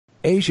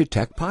Asia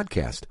Tech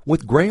Podcast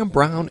with Graham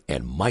Brown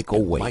and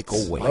Michael Waits.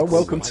 Hello,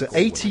 welcome to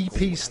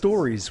ATP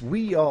Stories.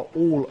 We are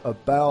all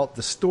about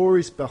the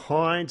stories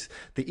behind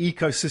the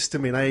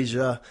ecosystem in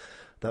Asia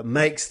that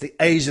makes the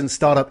Asian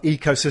startup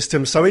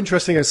ecosystem so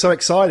interesting and so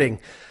exciting.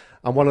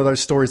 And one of those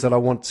stories that I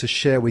want to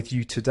share with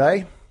you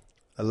today,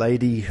 a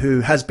lady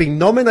who has been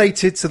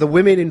nominated to the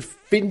Women in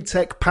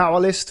FinTech Power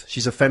List.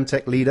 She's a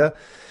FemTech Leader.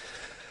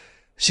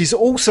 She's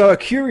also a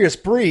curious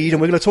breed, and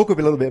we're going to talk a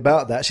little bit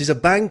about that. She's a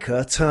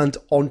banker turned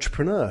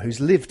entrepreneur who's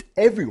lived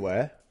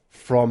everywhere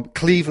from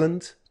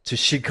Cleveland to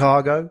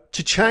Chicago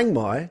to Chiang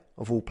Mai,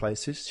 of all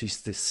places. She's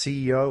the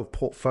CEO of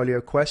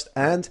Portfolio Quest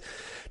and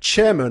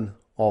chairman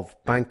of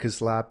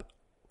Bankers Lab.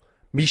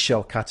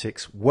 Michelle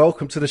Katics,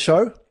 welcome to the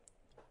show.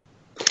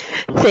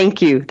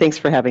 Thank you. Thanks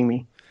for having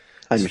me.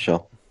 Hi,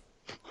 Michelle.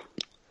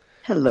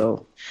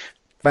 Hello.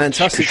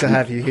 Fantastic to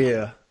have you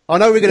here. I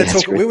know we're going to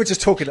talk. We were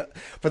just talking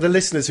for the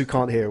listeners who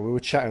can't hear. We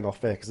were chatting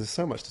off air because there's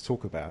so much to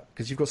talk about.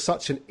 Because you've got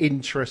such an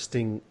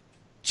interesting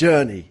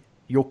journey,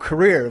 your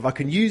career, if I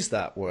can use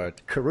that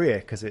word, career,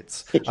 because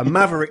it's a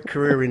maverick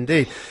career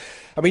indeed.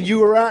 I mean, you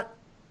were at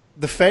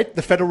the Fed,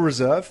 the Federal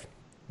Reserve,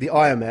 the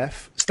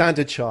IMF,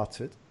 Standard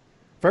Chartered,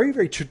 very,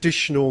 very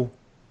traditional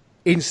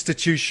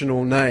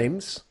institutional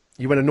names.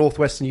 You went to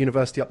Northwestern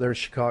University up there in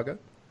Chicago.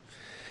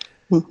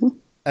 Mm-hmm.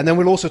 And then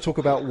we'll also talk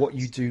about what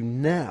you do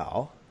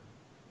now.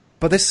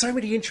 But there's so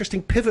many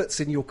interesting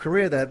pivots in your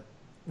career there.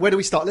 Where do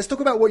we start? Let's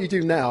talk about what you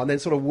do now and then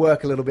sort of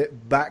work a little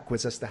bit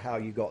backwards as to how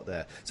you got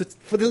there. So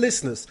for the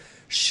listeners,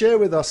 share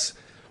with us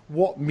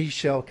what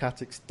Michelle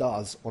Katics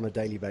does on a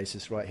daily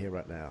basis right here,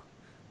 right now.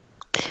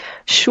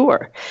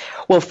 Sure.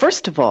 Well,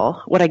 first of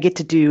all, what I get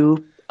to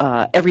do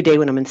every day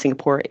when I'm in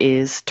Singapore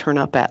is turn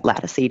up at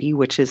Lattice 80,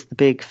 which is the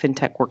big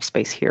fintech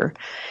workspace here.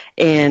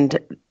 And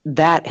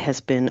that has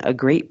been a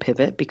great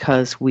pivot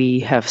because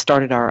we have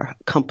started our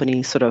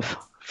company sort of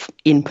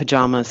in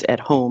pajamas at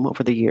home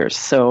over the years.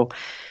 So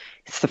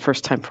it's the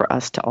first time for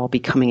us to all be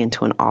coming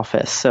into an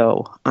office.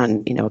 So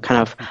on,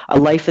 kind of a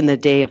life in the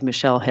day of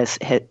Michelle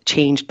had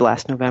changed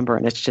last November,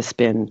 and it's just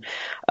been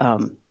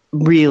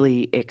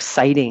really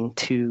exciting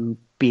to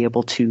be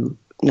able to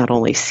not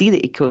only see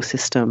the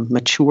ecosystem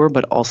mature,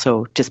 but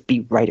also just be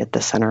right at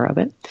the center of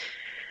it.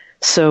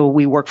 So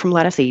we work from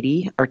Lattice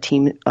 80. Our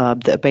team,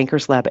 the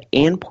Bankers Lab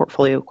and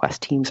Portfolio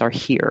Quest teams are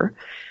here.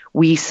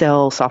 We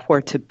sell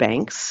software to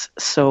banks,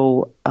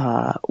 so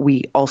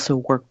we also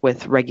work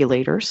with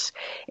regulators,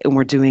 and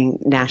we're doing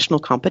national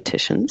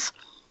competitions.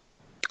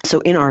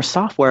 So in our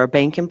software,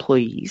 bank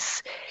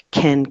employees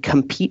can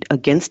compete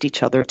against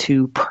each other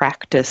to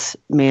practice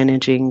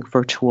managing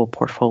virtual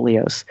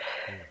portfolios.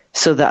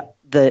 So that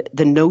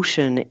the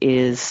notion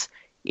is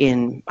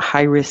in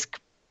high-risk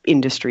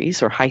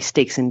industries or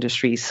high-stakes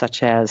industries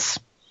such as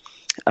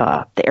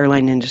the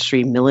airline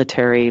industry,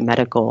 military,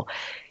 medical,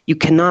 you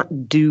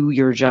cannot do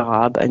your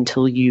job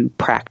until you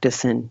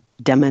practice and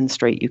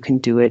demonstrate you can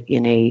do it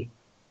in a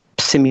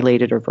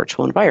simulated or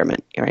virtual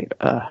environment, right?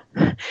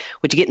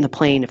 Would you get in the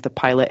plane if the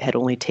pilot had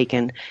only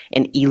taken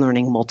an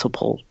e-learning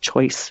multiple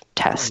choice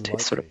test?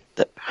 Which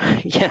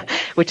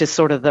is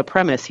sort of the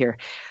premise here.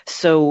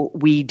 So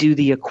we do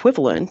the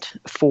equivalent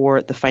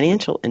for the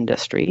financial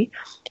industry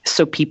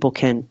so people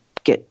can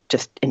get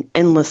just an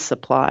endless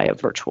supply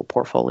of virtual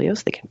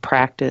portfolios. They can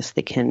practice,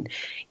 they can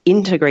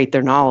integrate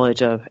their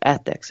knowledge of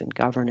ethics and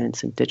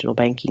governance and digital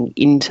banking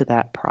into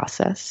that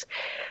process.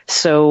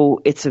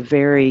 So it's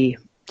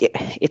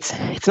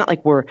not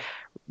like we're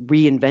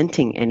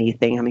reinventing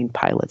anything. I mean,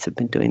 pilots have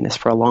been doing this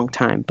for a long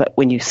time, but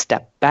when you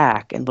step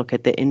back and look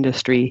at the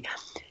industry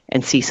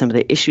and see some of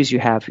the issues you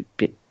have, you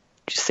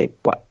just say,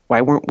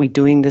 why weren't we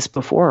doing this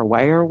before?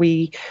 Why are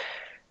we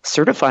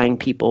certifying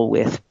people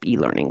with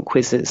e-learning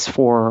quizzes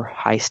for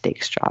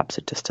high-stakes jobs?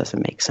 It just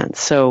doesn't make sense.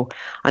 So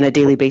on a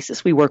daily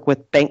basis, we work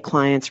with bank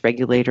clients,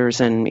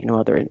 regulators, and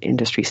other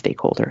industry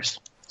stakeholders.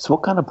 So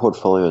what kind of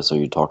portfolios are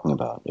you talking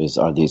about?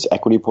 Are these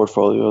equity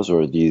portfolios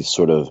or are these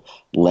sort of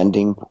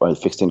lending or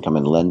fixed income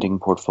and lending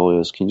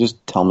portfolios? Can you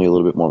just tell me a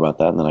little bit more about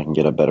that, and then I can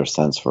get a better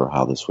sense for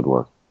how this would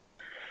work?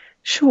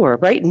 Sure.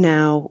 Right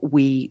now,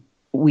 we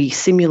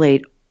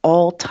simulate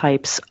all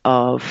types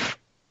of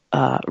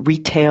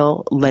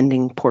retail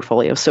lending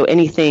portfolio. So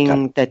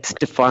anything that's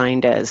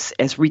defined as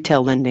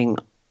retail lending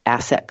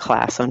asset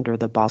class under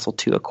the Basel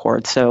II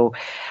Accord. So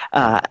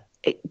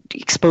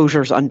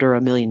exposures under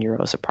 €1 million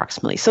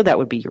approximately. So that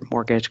would be your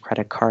mortgage,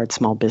 credit card,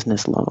 small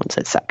business loans,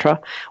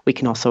 etc. We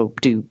can also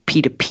do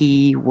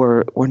P2P.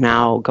 We're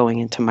now going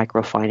into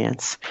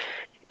microfinance.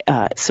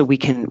 So we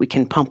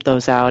can pump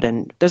those out,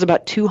 and there's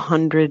about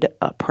 200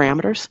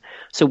 parameters.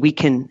 So we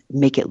can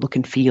make it look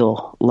and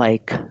feel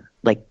like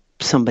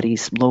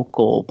somebody's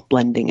local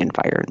blending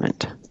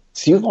environment.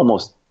 So you've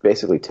almost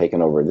basically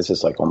taken over. This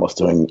is like almost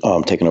doing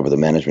taking over the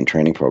management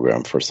training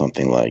program for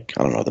something like,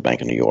 I don't know, the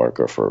Bank of New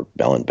York or for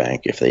Bell &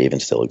 Bank, if they even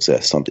still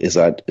exist. Is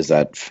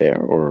that fair,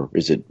 or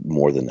is it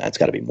more than that? It's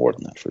got to be more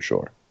than that for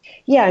sure.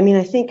 Yeah, I mean,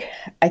 I think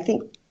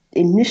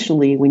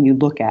initially when you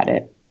look at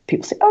it,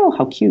 people say, "Oh,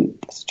 how cute!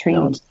 That's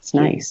training. It's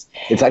nice."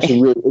 It's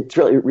actually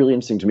really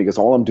interesting to me because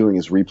all I'm doing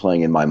is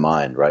replaying in my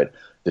mind, right,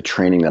 the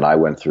training that I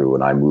went through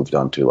when I moved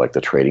onto like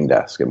the trading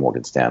desk at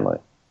Morgan Stanley.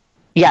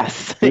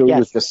 Yes. It really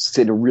yes.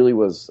 it really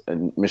was,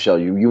 and Michelle,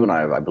 you and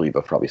I believe,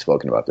 have probably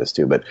spoken about this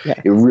too, but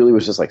it really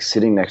was just like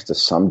sitting next to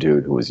some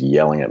dude who was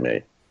yelling at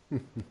me.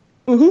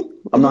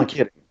 I'm not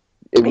kidding.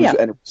 It was,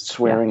 and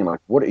swearing and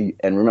like, what are you,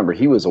 and remember,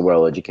 he was a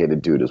well-educated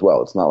dude as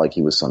well. It's not like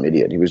he was some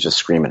idiot. He was just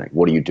screaming, like,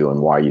 what are you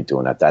doing? Why are you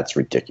doing that? That's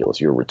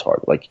ridiculous. You're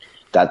retarded. Like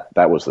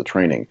that was the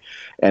training.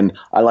 And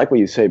I like what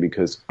you say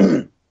because,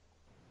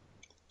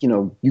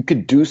 you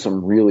could do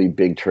some really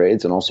big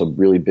trades and also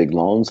really big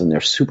loans, and they're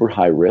super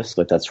high risk.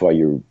 Like that's why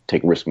you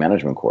take risk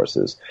management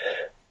courses.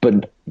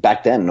 But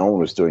back then, no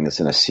one was doing this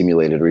in a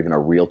simulated or even a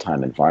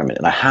real-time environment.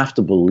 And I have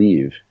to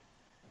believe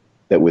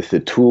that with the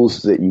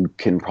tools that you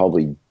can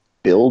probably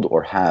build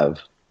or have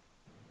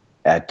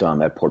at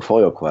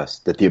Portfolio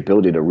Quest, that the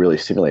ability to really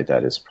simulate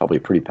that is probably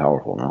pretty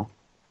powerful, no?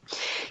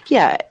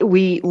 Yeah,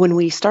 when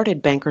we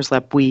started Bankers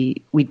Lab,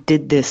 we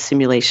did this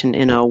simulation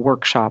in a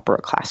workshop or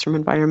a classroom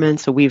environment.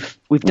 So we've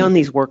done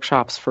these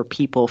workshops for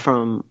people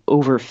from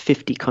over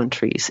 50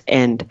 countries,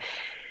 and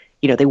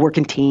they work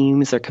in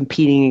teams, they're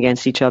competing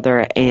against each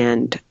other,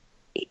 and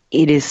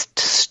it is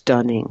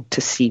stunning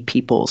to see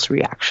people's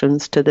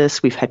reactions to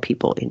this. We've had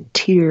people in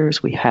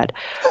tears. We had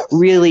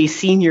really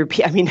senior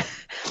people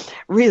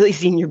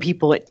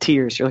at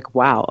tears. You're like,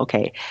 wow,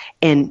 okay.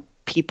 And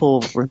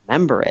people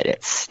remember it.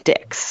 It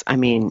sticks. I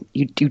mean,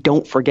 you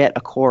don't forget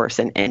a course,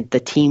 and the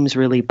teams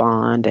really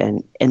bond,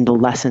 and the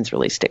lessons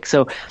really stick.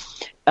 So,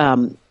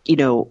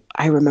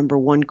 I remember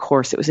one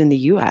course, it was in the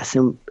U.S.,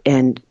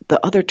 and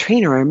the other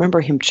trainer, I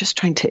remember him just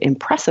trying to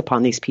impress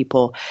upon these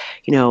people,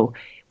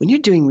 when you're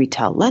doing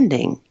retail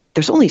lending,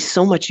 there's only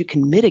so much you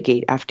can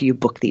mitigate after you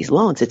book these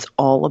loans. It's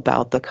all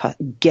about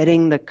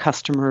getting the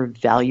customer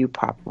value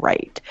prop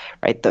right?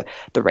 The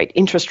right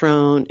interest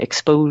rate,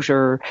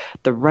 exposure,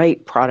 the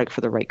right product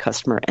for the right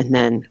customer, and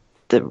then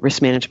the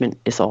risk management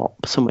is all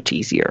so much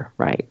easier,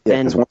 right? Yeah,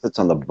 because once it's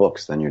on the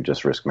books, then you're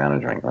just risk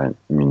managing, right?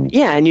 I mean,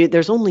 yeah, and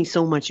there's only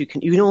so much you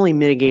can only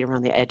mitigate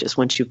around the edges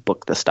once you've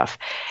booked the stuff,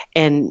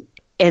 and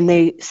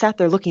they sat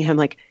there looking at him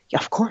like, yeah,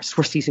 of course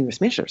we're seasoned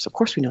risk managers. Of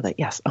course we know that.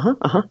 Yes.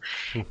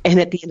 And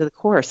at the end of the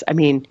course, I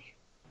mean,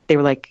 they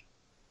were like,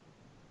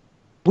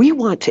 we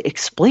want to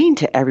explain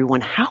to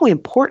everyone how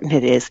important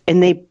it is.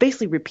 And they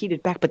basically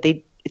repeated back, but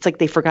it's like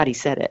they forgot he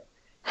said it.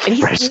 And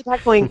he's coming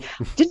back going,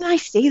 didn't I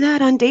say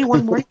that on day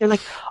one morning? They're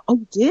like, oh,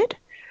 you did?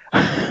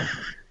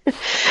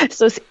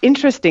 So it's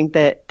interesting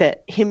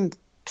that him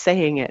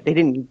saying it, they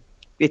were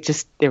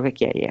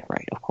like, yeah,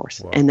 right, of course.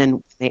 Wow. And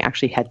then they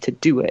actually had to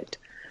do it.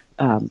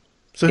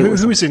 So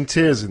who was in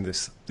tears in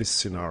this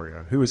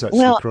scenario? Who was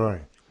actually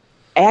crying?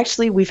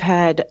 Actually, we've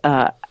had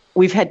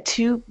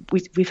two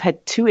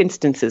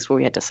instances where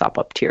we had to sop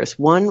up tears.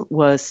 One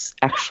was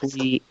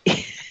actually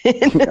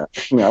I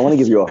want to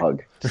give you a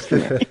hug.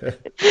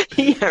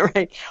 Yeah,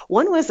 right.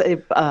 One was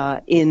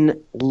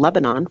in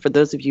Lebanon. For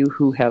those of you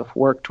who have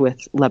worked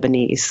with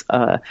Lebanese,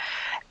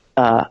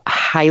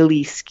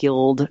 highly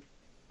skilled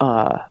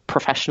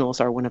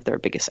professionals are one of their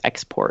biggest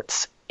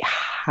exports.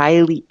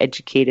 Highly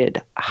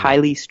educated,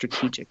 highly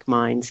strategic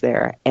minds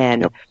there.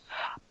 And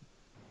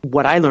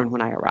what I learned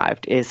when I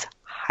arrived is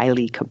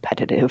highly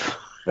competitive.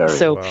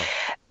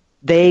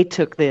 They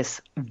took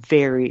this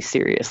very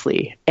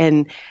seriously.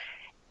 And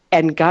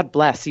God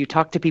bless, you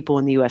talk to people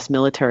in the U.S.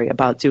 military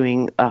about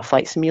doing a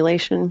flight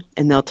simulation,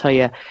 and they'll tell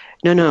you,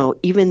 no,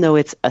 even though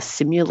it's a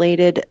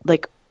simulated,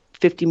 like,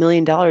 $50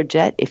 million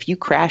jet, if you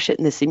crash it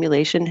in the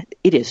simulation,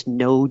 it is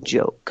no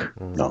joke.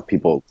 No,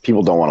 people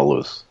don't want to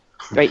lose.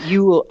 Right.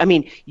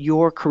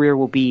 Your career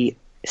will be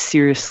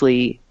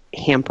seriously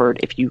hampered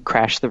if you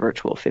crash the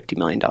virtual $50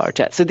 million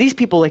jet. So these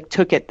people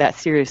took it that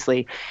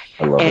seriously.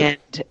 And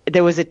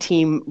there was a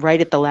team right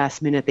at the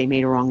last minute, they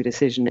made a wrong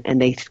decision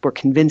and they were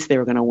convinced they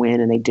were going to win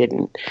and they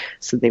didn't.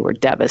 So they were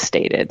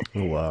devastated.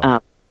 Oh,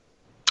 wow.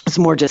 It's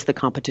more just the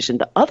competition.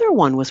 The other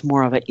one was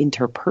more of an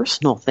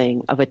interpersonal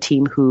thing of a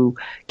team who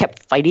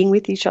kept fighting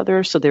with each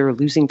other. So they were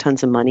losing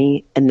tons of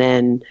money. And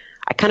then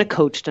I kind of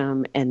coached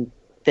them, and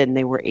then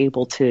they were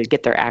able to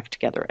get their act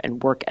together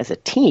and work as a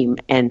team,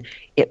 and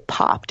it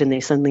popped and they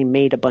suddenly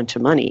made a bunch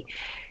of money.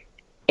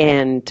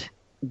 And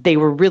they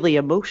were really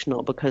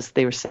emotional because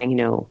they were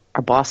saying,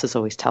 our bosses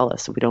always tell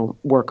us if we don't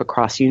work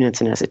across units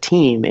and as a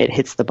team, it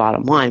hits the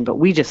bottom line. But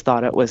we just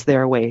thought it was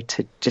their way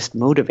to just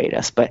motivate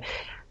us. But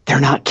they're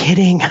not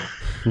kidding.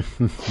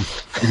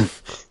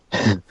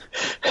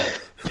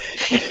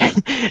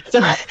 So,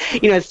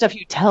 it's stuff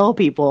you tell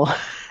people,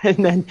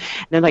 and then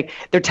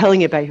they're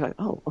telling it back. You're like,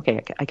 oh,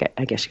 okay,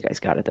 I guess you guys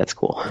got it. That's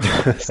cool.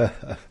 So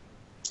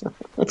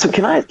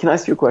can I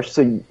ask you a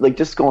question? So,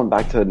 just going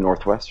back to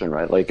Northwestern,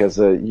 right?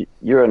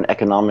 You're an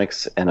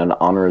economics and an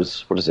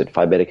honors,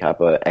 Phi Beta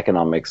Kappa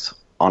economics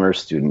honors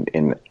student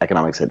in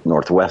economics at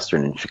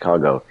Northwestern in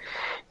Chicago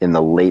in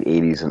the late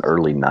 80s and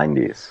early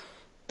 90s.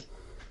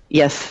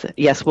 Yes,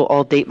 we'll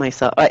all date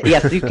myself.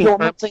 Yes, you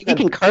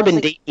can carbon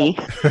date me.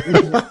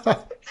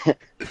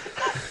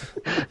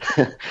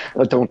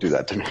 Don't do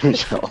that to me,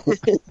 Michelle.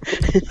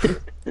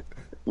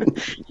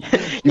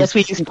 Yes,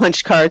 we use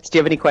punch cards. Do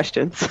you have any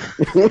questions?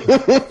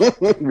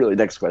 Really,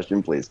 next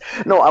question, please.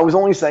 No, I was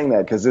only saying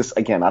that because this,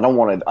 again, I don't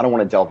want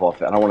to delve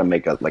off. I don't want to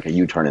make a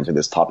U-turn into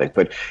this topic.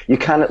 But you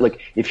kind of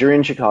like, if you're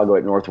in Chicago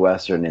at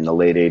Northwestern in the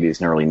late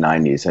 '80s and early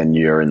 '90s, and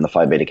you're in the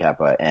Phi Beta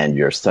Kappa and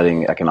you're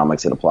studying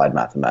economics and applied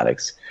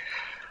mathematics.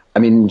 I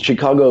mean,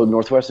 Chicago,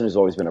 Northwestern has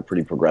always been a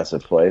pretty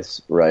progressive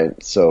place,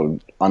 right? So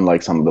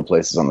unlike some of the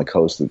places on the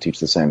coast that teach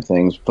the same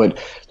things, but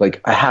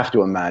like I have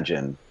to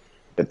imagine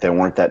that there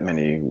weren't that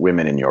many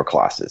women in your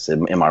classes.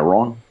 Am I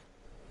wrong?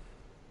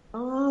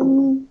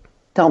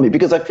 Tell me,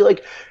 because I feel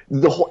like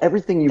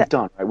everything you've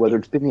done, right, whether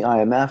it's been the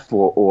IMF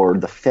or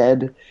the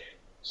Fed,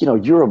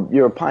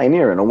 you're a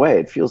pioneer in a way,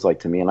 it feels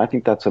like to me, and I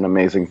think that's an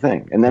amazing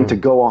thing. And then to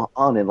go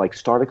on and like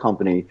start a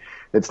company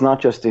that's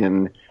not just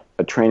in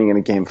a training and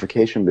a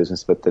gamification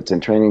business, but that's in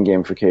training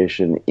and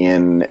gamification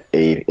in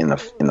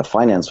the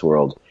finance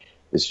world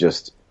is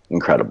just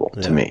incredible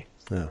to me.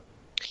 Yeah.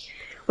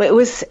 Well, it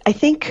was, I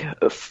think,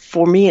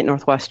 for me at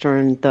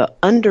Northwestern, the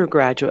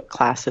undergraduate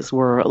classes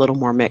were a little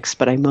more mixed,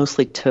 but I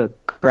mostly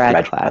took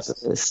grad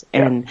classes.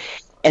 And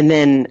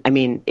then, I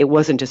mean, it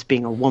wasn't just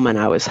being a woman.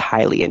 I was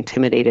highly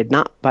intimidated,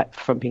 not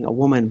from being a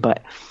woman,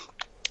 but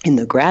in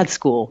the grad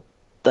school,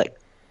 like,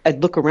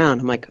 I'd look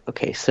around. I'm like,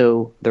 okay,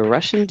 so the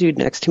Russian dude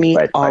next to me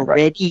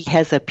already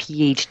has a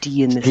PhD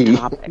in this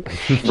topic.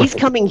 He's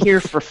coming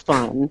here for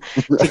fun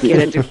to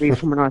get a degree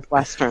from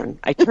Northwestern.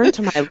 I turn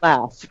to my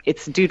left.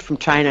 It's a dude from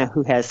China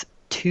who has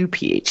 2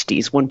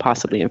 PhDs, one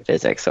possibly in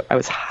physics. So I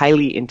was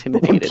highly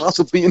intimidated. One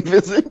possibly in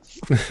physics.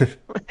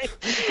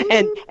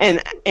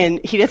 And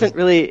he doesn't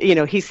really,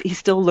 he's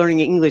still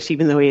learning English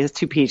even though he has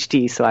 2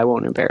 PhDs, so I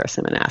won't embarrass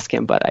him and ask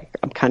him, but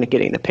I'm kind of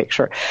getting the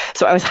picture.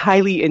 So I was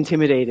highly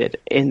intimidated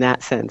in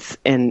that sense.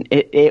 And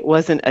it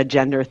wasn't a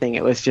gender thing.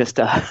 It was just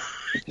I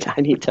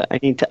need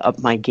to up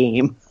my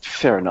game.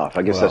 Fair enough.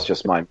 I guess that's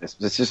just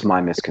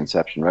my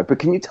misconception, right? But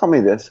can you tell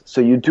me this?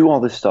 So you do all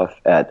this stuff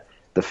at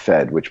the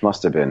Fed, which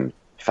must have been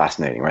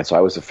fascinating, right? So I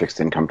was a fixed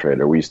income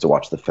trader. We used to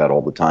watch the Fed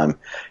all the time.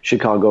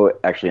 Chicago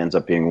actually ends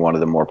up being one of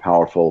the more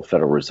powerful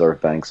Federal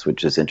Reserve banks,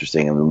 which is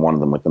interesting, and one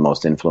of them with the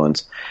most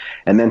influence.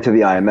 And then to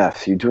the IMF,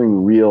 so you're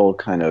doing real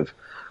kind of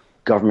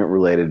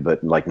government-related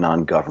but like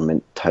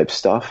non-government type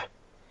stuff.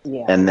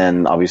 Yeah. And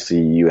then obviously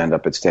you end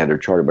up at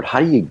Standard Chartered. But how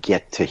do you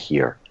get to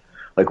here?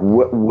 Like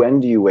when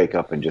do you wake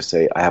up and just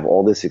say, I have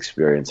all this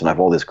experience and I have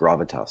all this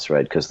gravitas,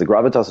 right? Because the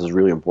gravitas is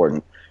really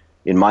important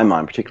in my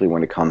mind, particularly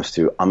when it comes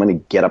to I'm going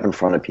to get up in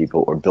front of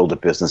people or build a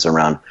business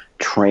around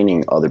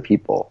training other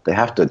people. They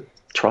have to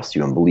trust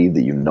you and believe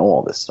that you know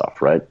all this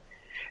stuff, right?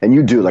 And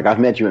you do. Like I've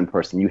met you in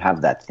person. You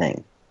have that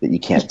thing that you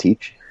can't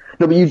teach.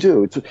 No, but you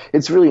do.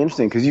 It's really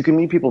interesting because you can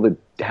meet people that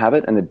have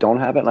it and that don't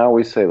have it. And I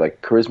always say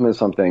like charisma is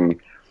something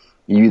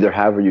you either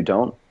have or you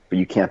don't, but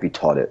you can't be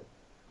taught it.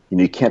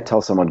 You can't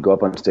tell someone go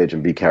up on stage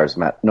and be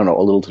charismatic. No,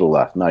 a little to the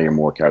left. Now you're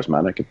more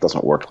charismatic. It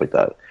doesn't work like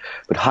that.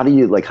 But how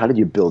did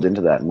you build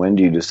into that? And when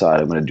do you decide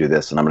I'm going to do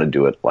this and I'm going to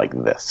do it like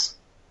this?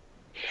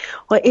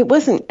 Well, it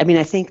wasn't. I mean,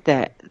 I think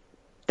that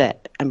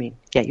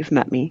you've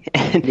met me,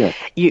 and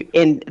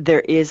and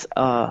there is.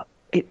 I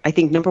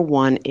think number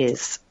one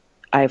is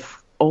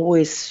I've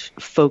always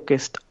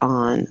focused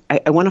on.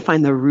 I want to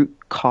find the root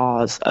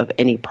cause of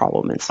any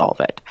problem and solve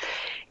it,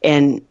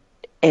 and.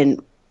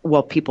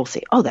 Well, people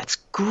say, oh, that's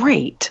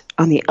great.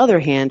 On the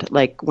other hand,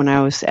 like when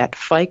I was at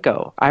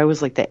FICO, I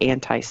was like the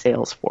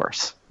anti-sales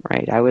force,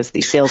 right? I was the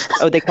sales.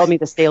 They called me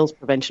the sales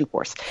prevention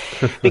force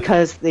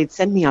because they'd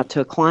send me out to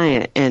a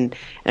client and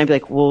I'd be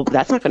like, well,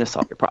 that's not going to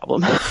solve your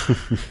problem.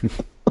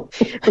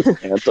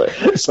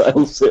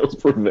 Anti-sales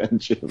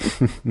prevention.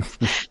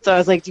 So I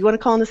was like, do you want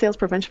to call in the sales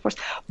prevention force?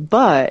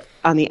 But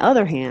on the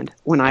other hand,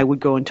 when I would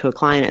go into a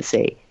client and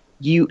say,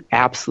 you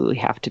absolutely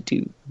have to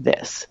do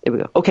this, they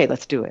would go, okay,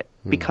 let's do it.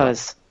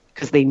 Because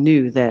they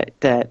knew that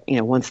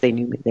once they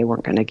knew me, they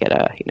weren't going to get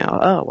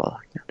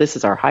this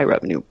is our high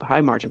revenue,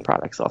 high margin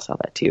product, so I'll sell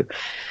that to you.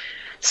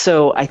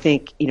 So I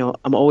think,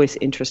 I'm always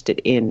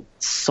interested in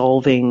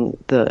solving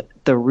the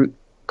root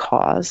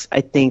cause.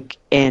 I think,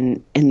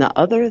 and the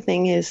other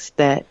thing is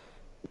that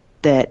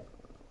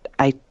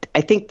I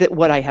think that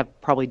what I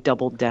have probably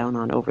doubled down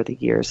on over the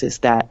years is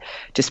that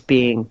just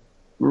being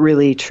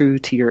really true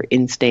to your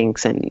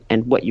instincts and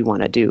what you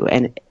want to do.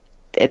 And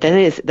that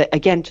is,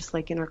 again, just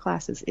like in our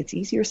classes, it's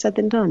easier said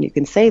than done. You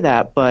can say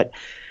that, but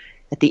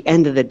at the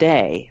end of the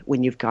day,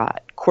 when you've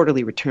got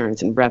quarterly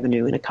returns and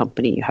revenue in a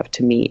company you have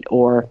to meet,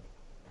 or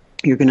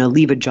you're going to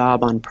leave a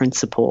job on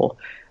principle,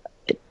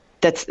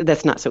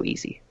 that's not so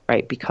easy,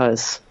 right?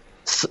 Because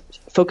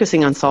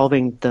focusing on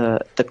solving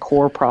the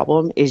core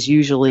problem is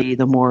usually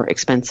the more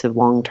expensive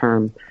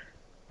long-term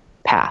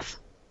path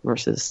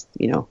versus,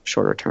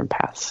 shorter term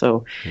paths.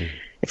 So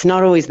it's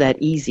not always that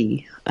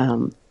easy.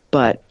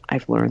 But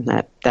I've learned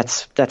that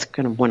that's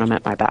kind of when I'm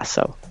at my best.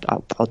 So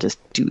I'll just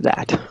do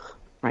that,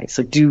 right?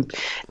 So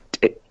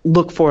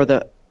look for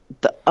the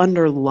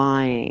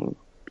underlying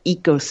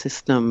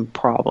ecosystem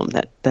problem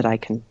that I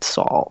can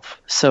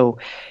solve. So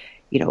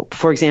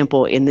For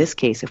example, in this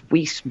case, if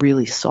we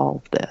really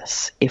solve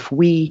this, if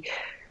we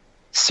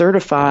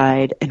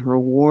certified and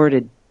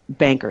rewarded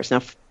bankers,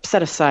 now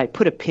set aside,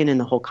 put a pin in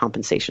the whole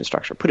compensation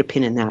structure, put a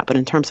pin in that, but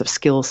in terms of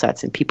skill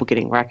sets and people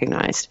getting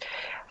recognized,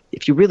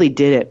 if you really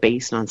did it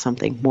based on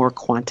something more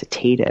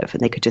quantitative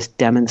and they could just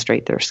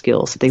demonstrate their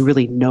skills, they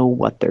really know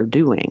what they're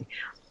doing,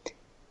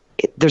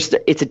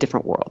 it's a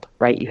different world,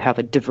 right? You have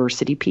a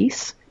diversity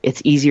piece.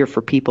 It's easier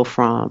for people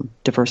from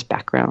diverse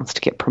backgrounds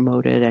to get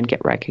promoted and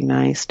get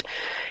recognized.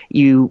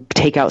 You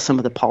take out some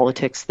of the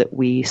politics that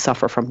we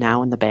suffer from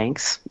now in the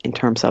banks in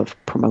terms of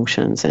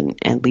promotions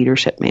and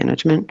leadership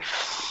management.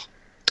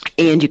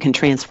 And you can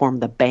transform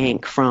the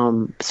bank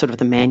from sort of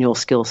the manual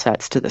skill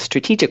sets to the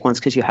strategic ones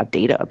because you have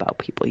data about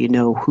people. You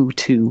know who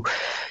to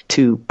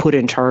put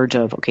in charge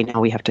of. Okay,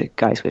 now we have to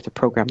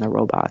program the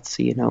robots.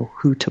 So you know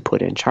who to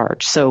put in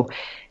charge. So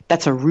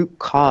that's a root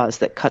cause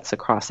that cuts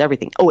across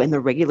everything. Oh, and the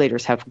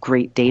regulators have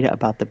great data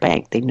about the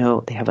bank. They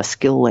know they have a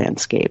skill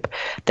landscape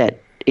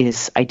that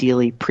is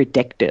ideally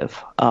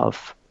predictive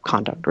of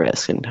conduct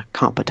risk and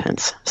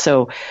competence.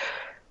 So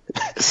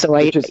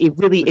I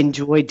really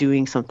enjoy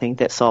doing something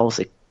that solves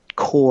a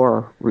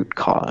core root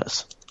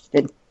cause.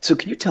 And so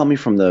can you tell me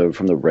from the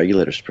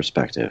regulator's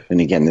perspective,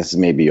 and again, this is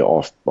maybe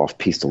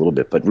off-piste a little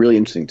bit, but really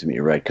interesting to me,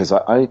 right? Because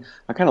I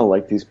kind of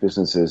like these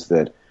businesses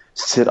that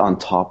sit on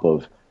top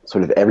of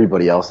sort of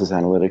everybody else's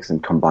analytics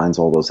and combines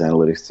all those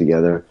analytics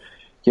together.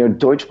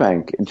 Deutsche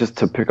Bank, just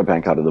to pick a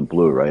bank out of the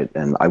blue, right?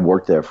 And I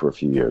worked there for a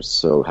few years,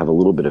 so have a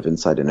little bit of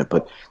insight in it,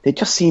 but they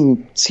just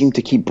seem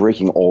to keep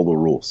breaking all the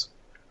rules.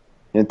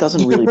 And it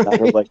doesn't really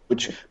matter but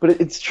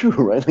it's true,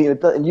 right?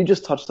 And you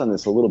just touched on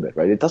this a little bit,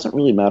 right? It doesn't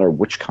really matter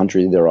which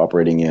country they're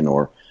operating in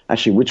or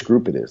actually which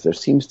group it is. There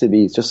seems to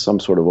be just some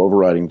sort of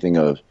overriding thing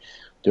of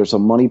there's a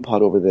money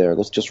pot over there.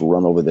 Let's just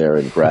run over there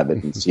and grab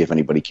it and see if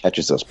anybody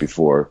catches us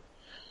before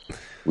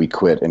we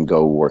quit and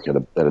go work at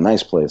a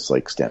nice place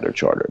like Standard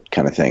Chartered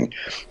kind of thing.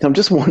 And I'm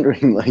just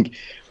wondering,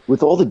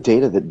 with all the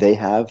data that they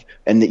have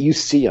and that you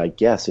see, I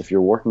guess, if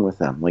you're working with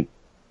them,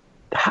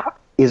 how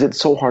is it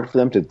so hard for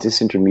them to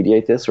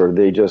disintermediate this, or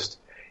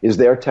is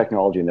their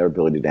technology and their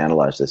ability to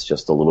analyze this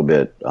just a little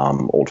bit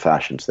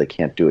old-fashioned, so they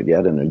can't do it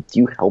yet? And do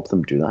you help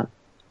them do that?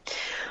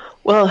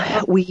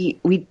 Well, we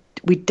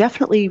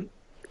definitely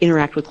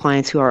interact with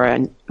clients who are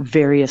on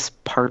various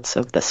parts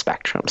of the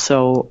spectrum.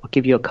 So I'll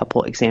give you a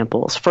couple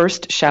examples.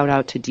 First, shout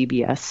out to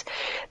DBS.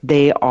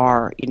 They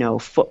are,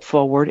 foot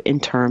forward in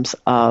terms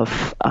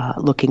of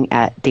looking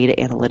at data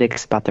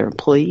analytics about their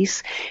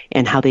employees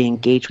and how they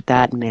engage with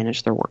that and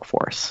manage their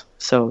workforce.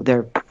 So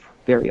they're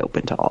very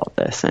open to all of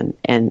this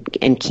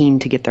and keen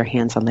to get their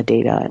hands on the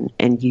data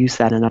and use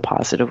that in a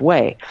positive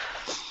way.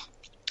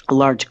 A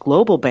large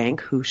global bank,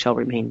 who shall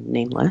remain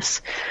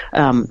nameless,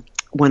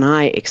 when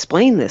I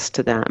explained this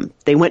to them,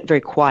 they went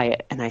very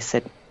quiet, and I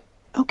said,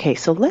 okay,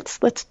 so let's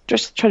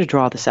just try to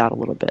draw this out a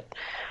little bit.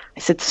 I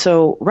said,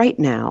 so right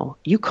now,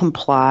 you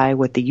comply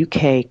with the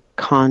UK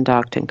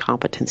conduct and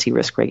competency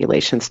risk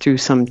regulations through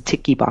some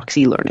ticky-box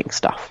e-learning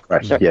stuff.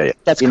 Right, yeah.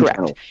 That's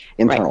internal, correct.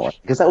 Internal, right.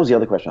 Because that was the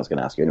other question I was going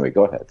to ask you. Anyway,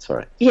 go ahead,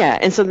 sorry. Yeah,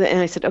 and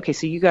I said, okay,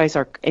 so you guys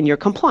are, and you're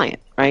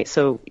compliant, right?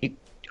 So you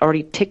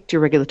already ticked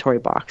your regulatory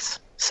box.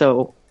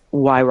 So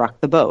why rock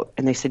the boat?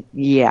 And they said,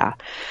 yeah.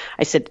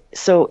 I said,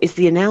 so is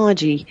the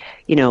analogy,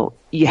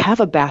 you have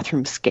a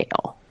bathroom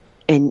scale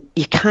and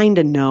you kind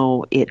of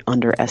know it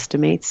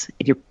underestimates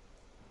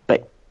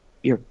but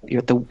you're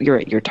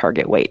at your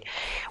target weight.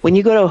 When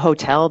you go to a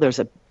hotel, there's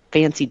a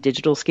fancy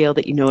digital scale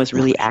that is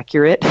really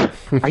accurate.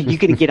 Are you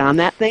going to get on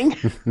that thing?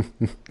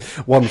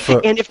 1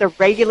 foot. And if the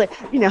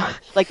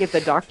if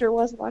the doctor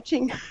was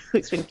watching,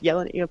 who's been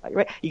yelling at you about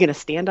you're going to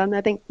stand on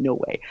that thing? No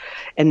way.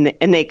 And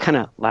they kind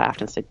of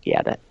laughed and said,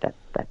 yeah,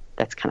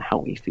 that's kind of how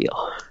we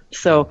feel.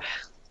 So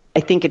I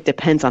think it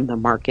depends on the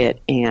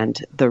market and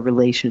the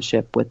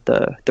relationship with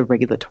the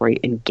regulatory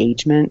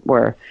engagement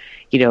where,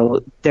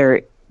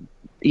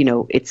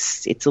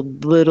 it's a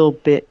little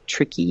bit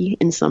tricky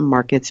in some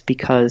markets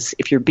because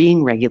if you're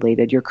being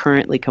regulated, you're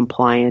currently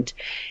compliant,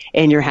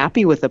 and you're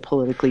happy with a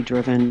politically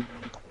driven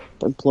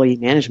employee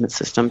management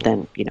system,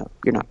 then you're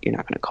not going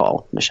to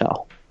call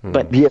Michelle.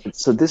 But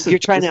so you're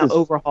trying to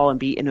overhaul and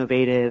be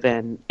innovative,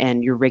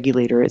 and your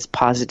regulator is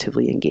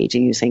positively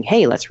engaging you, saying,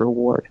 "Hey, let's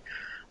reward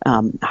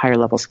higher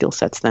level skill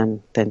sets."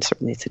 Then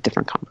certainly it's a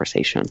different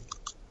conversation.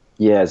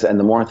 Yes, and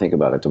the more I think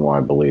about it, the more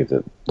I believe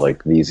that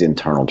these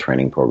internal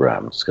training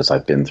programs, because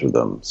I've been through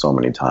them so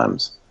many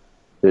times,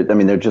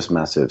 they're just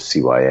massive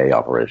CYA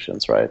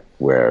operations, right?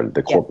 Where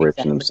the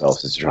corporation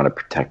themselves is trying to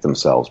protect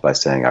themselves by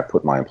saying, I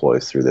put my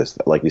employees through this.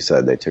 Like you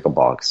said, they tick a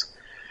box.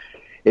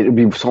 It would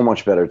be so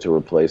much better to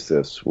replace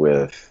this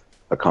with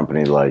a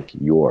company like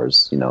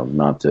yours,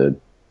 not to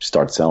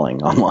start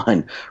selling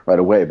online right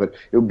away, but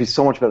it would be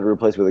so much better to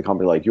replace with a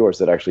company like yours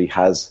that actually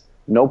has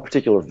no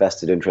particular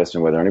vested interest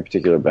in whether any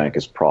particular bank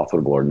is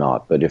profitable or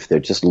not. But if they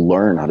just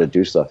learn how to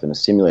do stuff in a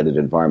simulated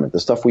environment, the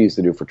stuff we used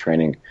to do for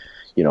training,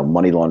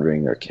 money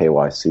laundering or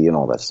KYC and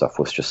all that stuff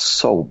was just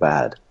so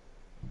bad.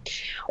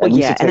 Well, and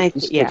we used to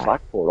take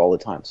flak for it all the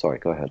time. Sorry,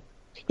 go ahead.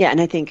 Yeah, and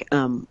I think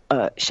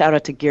shout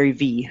out to Gary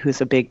Vee,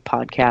 who's a big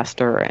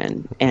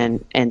podcaster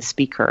and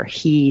speaker.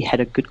 He had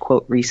a good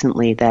quote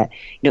recently that,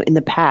 in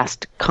the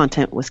past,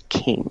 content was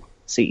king.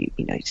 So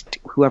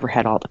whoever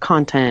had all the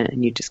content,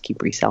 and you just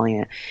keep reselling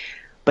it.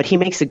 But he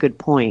makes a good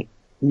point.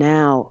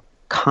 Now,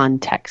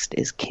 context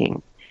is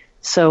king.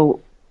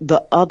 So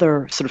the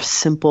other sort of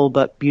simple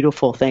but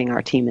beautiful thing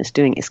our team is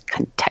doing is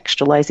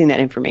contextualizing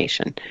that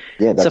information.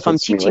 Yeah, that's so if I'm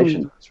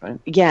teaching, right?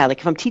 Yeah, like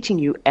if I'm teaching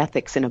you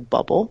ethics in a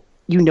bubble,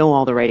 you know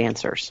all the right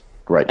answers.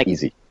 Right, like,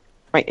 easy.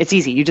 Right, it's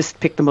easy. You just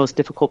pick the most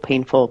difficult,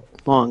 painful,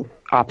 long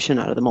option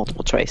out of the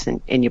multiple choice,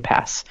 and you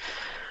pass.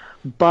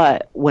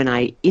 But when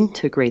I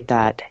integrate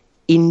that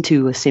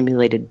into a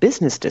simulated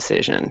business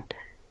decision,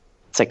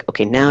 it's like,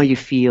 okay, now you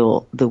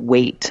feel the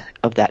weight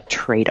of that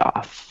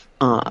trade-off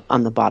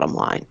on the bottom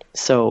line.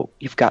 So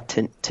you've got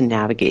to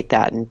navigate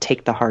that and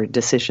take the hard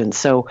decisions.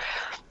 So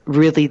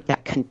really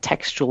that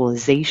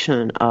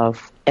contextualization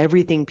of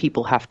everything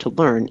people have to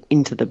learn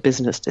into the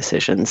business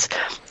decisions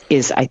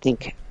is, I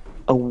think,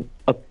 a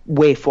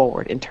way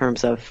forward in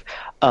terms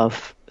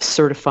of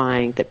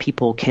certifying that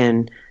people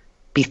can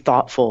be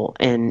thoughtful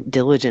and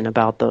diligent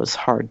about those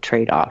hard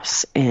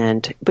trade-offs,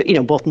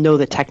 but both know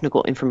the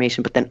technical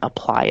information, but then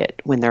apply it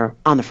when they're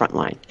on the front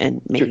line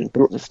and making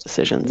business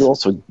decisions.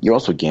 You're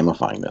also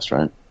gamifying this,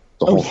 right?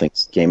 The whole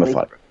thing's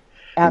gamified.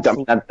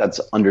 Absolutely.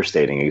 That's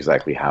understating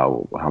exactly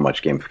how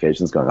much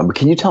gamification is going on. But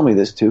can you tell me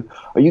this too?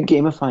 Are you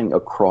gamifying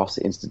across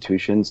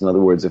institutions? In other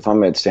words, if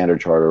I'm at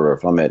Standard Chartered or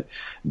if I'm at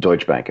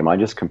Deutsche Bank, am I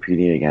just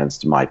competing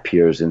against my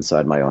peers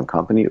inside my own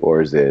company,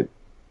 or is it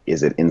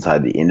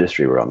inside the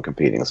industry where I'm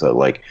competing? So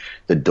like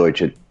the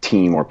Deutsche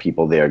team or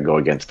people there go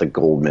against the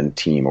Goldman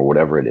team or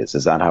whatever it is.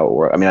 Is that how it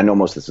works? I mean, I know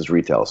most of this is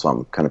retail, so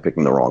I'm kind of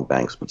picking the wrong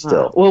banks, but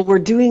still. Well, we're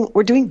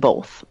doing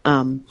both.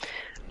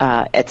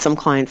 At some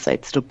client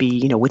sites, it'll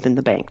be within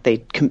the bank.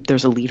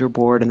 There's a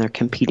leaderboard and they're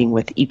competing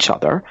with each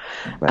other.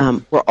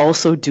 Right. We're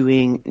also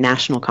doing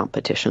national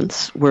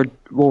competitions. We're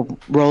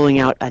rolling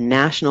out a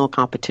national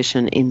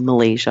competition in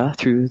Malaysia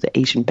through the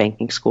Asian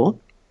Banking School,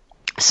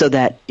 so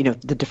that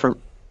the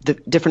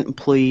different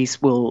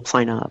employees will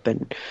sign up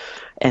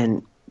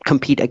and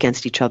compete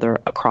against each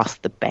other across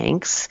the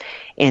banks.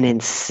 And in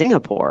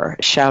Singapore,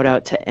 shout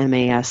out to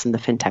MAS and the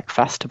FinTech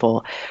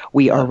Festival,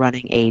 we are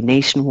running a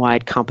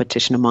nationwide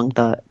competition among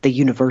the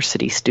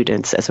university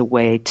students as a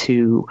way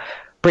to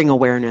bring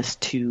awareness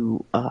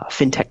to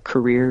FinTech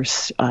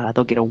careers.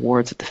 They'll get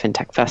awards at the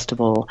FinTech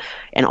Festival,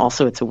 and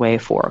also it's a way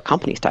for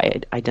companies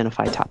to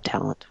identify top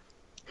talent.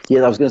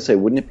 Yeah, I was going to say,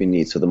 wouldn't it be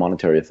neat? So the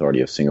Monetary Authority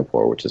of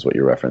Singapore, which is what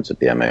you referenced at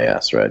the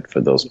MAS, right? For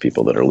those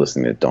people that are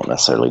listening that don't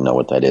necessarily know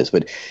what that is.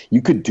 But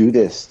you could do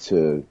this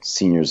to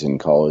seniors in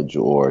college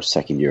or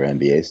second-year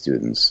MBA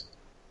students.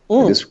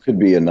 This could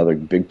be another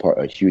big part,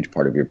 a huge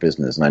part of your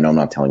business. And I know I'm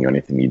not telling you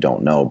anything you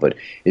don't know, but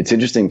it's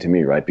interesting to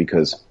me, right?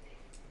 Because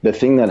the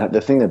thing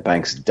that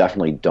banks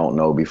definitely don't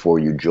know before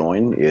you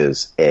join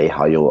is, A,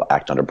 how you'll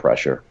act under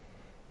pressure,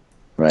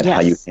 right?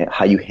 Yes.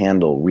 How you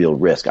handle real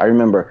risk. I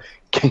remember...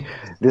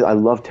 I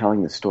love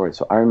telling this story.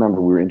 So I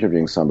remember we were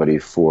interviewing somebody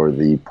for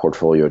the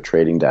portfolio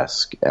trading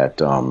desk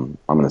at, I'm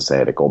going to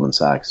say it, at Goldman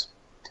Sachs.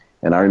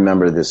 And I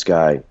remember this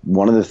guy,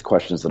 one of the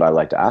questions that I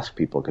like to ask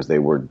people, because they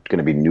were going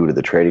to be new to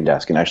the trading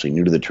desk and actually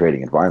new to the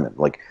trading environment,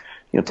 like,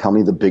 tell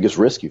me the biggest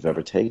risk you've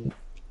ever taken,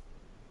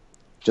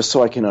 just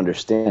so I can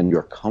understand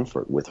your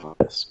comfort with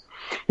risk.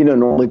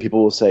 Normally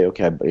people will say,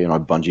 okay, I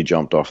bungee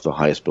jumped off the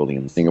highest building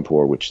in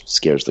Singapore, which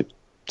scares the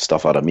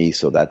stuff out of me,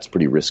 so that's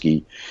pretty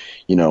risky,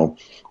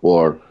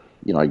 or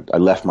I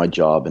left my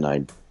job and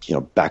I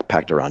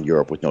backpacked around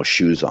Europe with no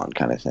shoes on,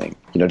 kind of thing.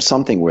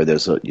 Something where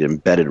there's an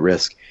embedded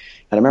risk.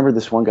 And I remember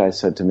this one guy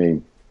said to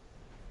me,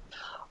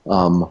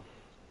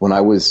 when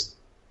I was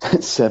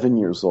 7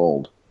 years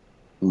old,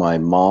 my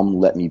mom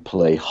let me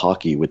play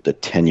hockey with the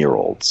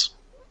 10-year-olds.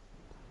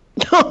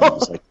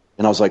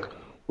 And I was like,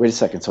 wait a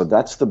second, so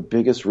that's the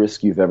biggest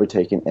risk you've ever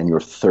taken, and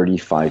you're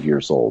 35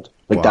 years old.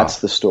 Wow. That's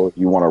the story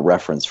you want to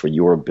reference for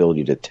your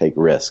ability to take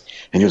risk.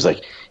 And he was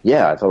like,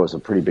 yeah, I thought it was a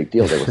pretty big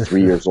deal. They were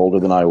 3 years older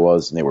than I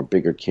was, and they were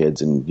bigger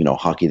kids, and,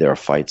 hockey, there are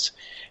fights.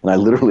 And I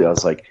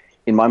was like,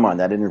 in my mind,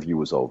 that interview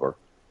was over.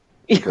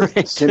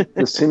 Because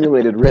the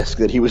simulated risk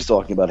that he was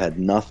talking about had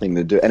nothing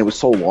to do, and it was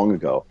so long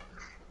ago.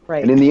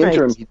 Right. And in the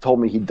interim, he told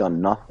me he'd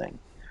done nothing.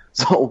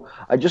 So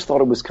I just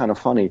thought it was kind of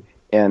funny.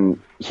 And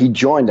he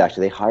joined,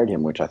 actually. They hired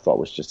him, which I thought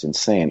was just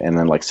insane. And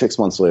then 6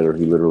 months later,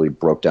 he literally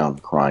broke down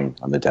crying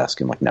on the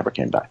desk and never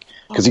came back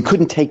because he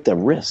couldn't take the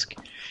risk.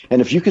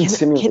 And if you can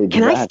simulate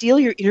Can I steal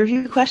your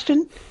interview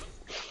question?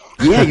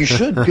 Yeah, you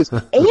should. And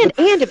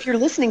if you're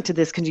listening to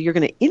this because you're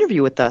going to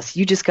interview with us,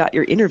 you just got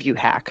your interview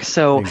hack.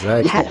 So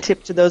exactly. Hat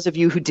tip to those of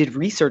you who did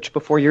research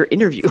before your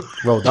interview.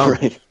 Well done.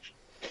 Right.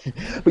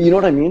 But you know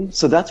what I mean?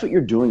 So that's what you're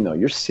doing, though.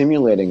 You're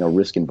simulating a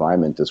risk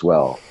environment as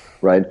well,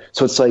 right?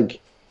 So it's like,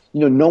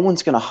 no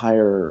one's going to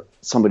hire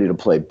somebody to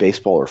play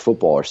baseball or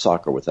football or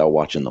soccer without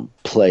watching them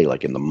play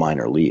in the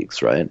minor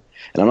leagues, right? And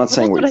I'm not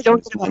saying we're in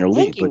the minor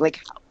league,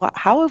 but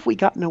how have we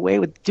gotten away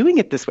with doing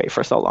it this way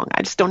for so long?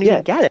 I just don't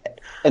even get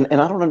it. And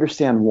I don't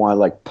understand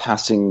why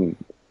passing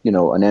an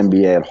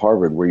MBA at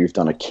Harvard where you've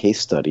done a case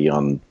study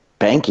on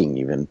banking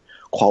even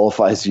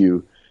qualifies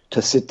you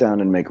to sit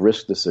down and make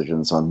risk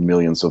decisions on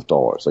millions of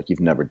dollars. Like,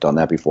 you've never done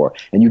that before.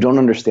 And you don't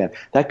understand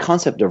that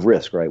concept of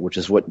risk, right? Which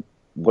is what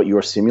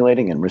you're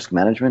simulating in risk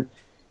management.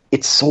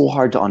 It's so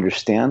hard to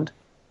understand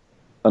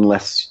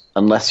unless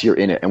you're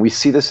in it. And we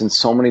see this in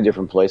so many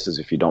different places,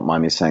 if you don't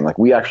mind me saying. Like,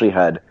 we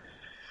had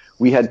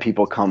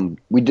people come,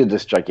 we did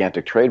this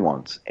gigantic trade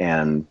once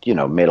and,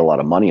 made a lot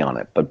of money on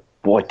it. But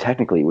boy,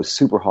 technically it was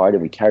super hard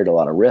and we carried a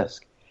lot of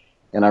risk.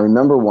 And I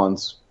remember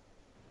once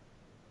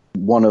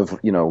one of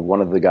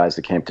the guys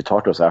that came to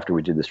talk to us after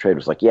we did this trade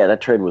was like, yeah,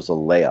 that trade was a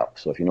layup.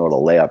 So if you know what a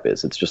layup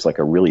is, it's just like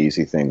a really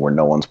easy thing where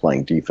no one's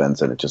playing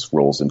defense and it just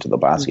rolls into the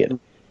basket.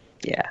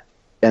 Mm-hmm. Yeah.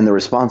 And the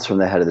response from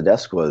the head of the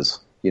desk was,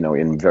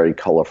 in very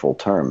colorful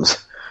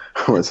terms,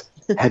 was,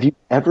 have you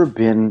ever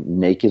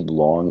been naked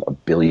long $1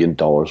 billion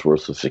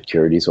worth of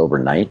securities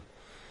overnight?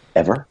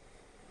 Ever?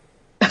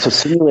 So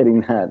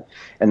simulating that,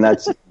 and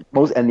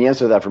the answer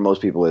to that for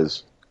most people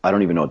is, I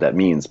don't even know what that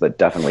means, but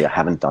definitely I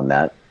haven't done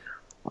that.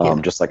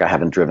 Just like I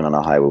haven't driven on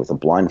a highway with a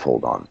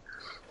blindfold on.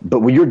 But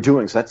what you're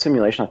doing, so that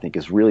simulation I think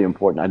is really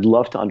important. I'd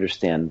love to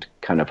understand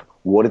kind of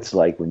what it's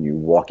like when you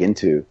walk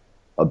into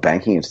a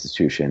banking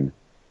institution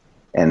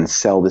and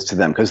sell this to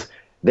them, because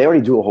they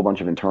already do a whole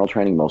bunch of internal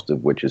training, most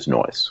of which is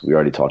noise. We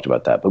already talked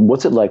about that. But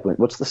what's it like?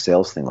 What's the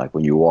sales thing like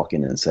when you walk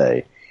in and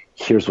say,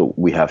 here's what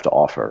we have to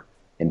offer,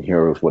 and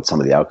here's what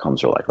some of the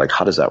outcomes are like? Like,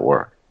 how does that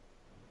work?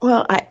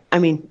 Well, I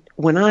mean,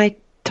 when I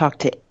talk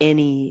to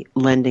any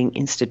lending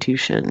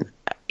institution,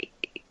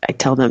 I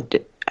tell them,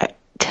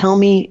 tell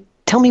me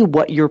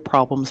what your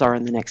problems are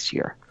in the next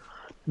year.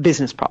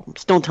 Business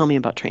problems. Don't tell me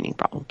about training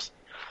problems.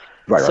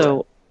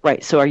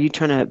 Right. So are you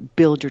trying to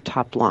build your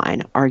top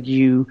line? Are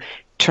you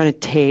trying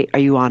to are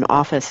you on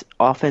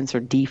offense or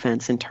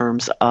defense in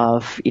terms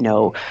of,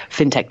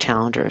 FinTech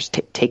challengers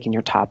taking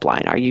your top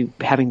line? Are you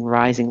having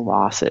rising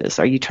losses?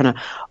 Are you trying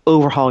to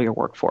overhaul your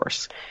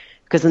workforce?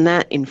 Because then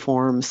that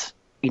informs,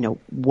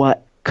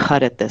 what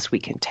cut at this we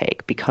can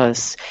take,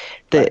 because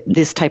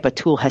this type of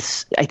tool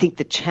has, I think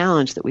the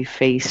challenge that we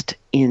faced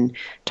in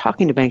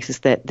talking to banks is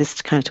that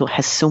this kind of tool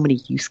has so many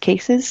use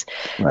cases.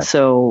 Right.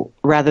 So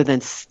rather than,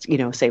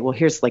 say, well,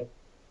 here's like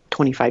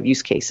 25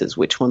 use cases,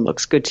 which one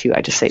looks good to you?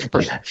 I just say,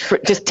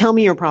 just tell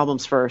me your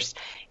problems first,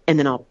 and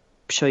then I'll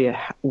show you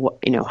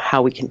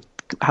how we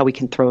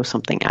can throw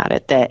something at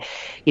it that,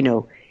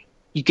 you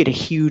get a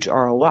huge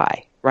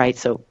ROI, right?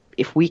 So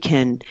if we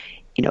can,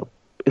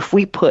 if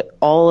we put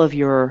all of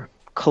your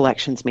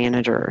collections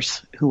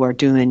managers who are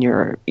doing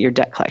your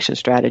debt collection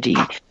strategy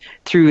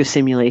through a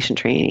simulation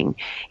training,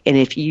 and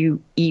if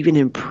you even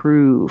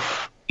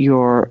improve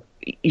your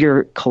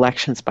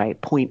collections by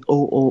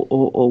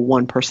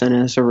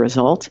 0.0001% as a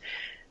result,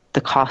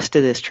 the cost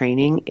of this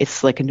training,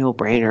 it's like a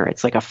no-brainer.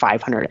 It's like a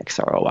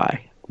 500x ROI.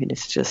 I mean,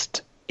 it's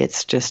just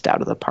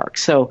out of the park.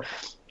 So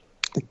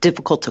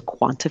difficult to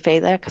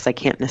quantify that because I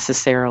can't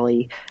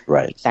necessarily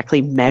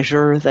exactly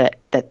measure that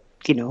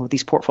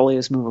these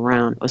portfolios move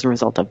around as a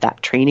result of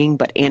that training,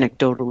 but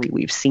anecdotally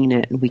we've seen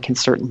it, and we can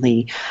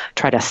certainly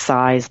try to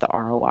size the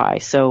ROI.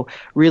 So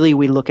really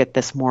we look at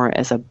this more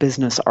as a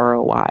business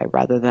ROI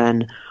rather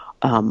than,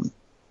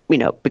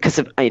 because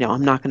of,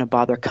 I'm not going to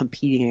bother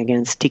competing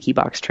against tiki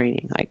box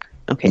training. Like,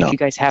 okay, if you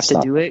guys have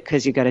to do it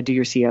because you got to do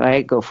your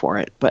CIA, go for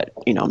it. But,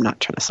 I'm not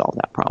trying to solve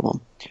that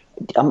problem.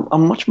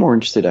 I'm much more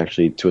interested,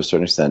 actually, to a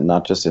certain extent,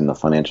 not just in the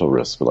financial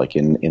risks, but like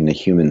in the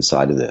human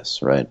side of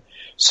this, right?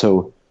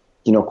 So,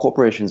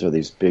 corporations are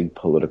these big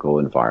political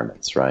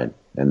environments, right?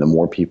 And the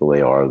more people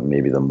they are,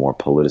 maybe the more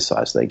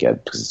politicized they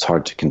get, because it's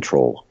hard to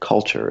control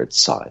culture, its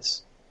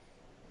size,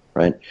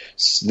 right?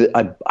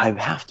 So I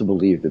have to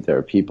believe that there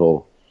are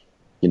people,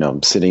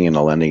 sitting in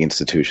a lending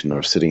institution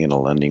or sitting in a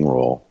lending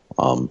role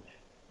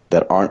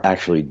that aren't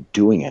actually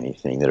doing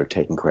anything, that are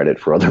taking credit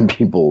for other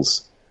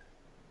people's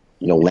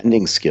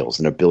lending skills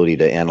and ability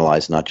to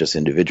analyze not just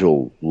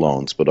individual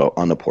loans, but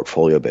on a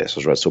portfolio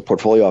basis, right? So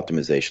portfolio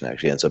optimization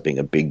actually ends up being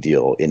a big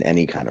deal in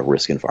any kind of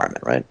risk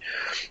environment, right?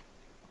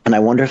 And I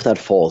wonder if that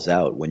falls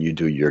out when you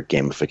do your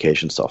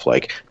gamification stuff.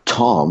 Like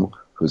Tom,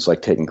 who's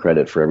like taking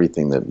credit for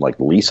everything that like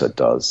Lisa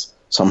does,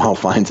 somehow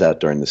finds out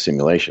during the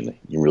simulation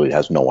he really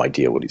has no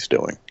idea what he's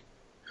doing.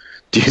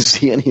 Do you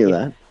see any of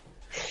that?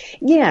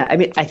 Yeah, I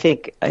mean, I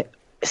think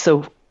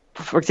so.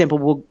 For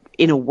example,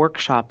 in a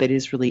workshop, it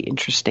is really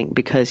interesting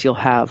because you'll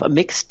have a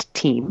mixed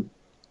team,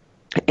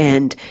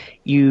 and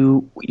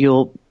you'll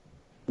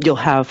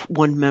have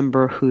one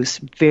member who's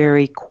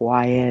very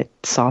quiet,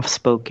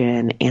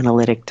 soft-spoken,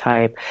 analytic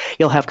type.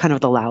 You'll have kind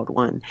of the loud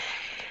one.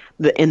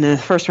 In the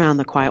first round,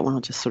 the quiet one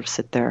will just sort of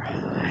sit there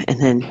and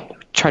then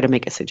try to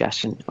make a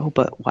suggestion. Oh,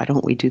 but why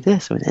don't we do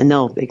this? And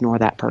they'll ignore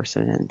that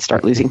person and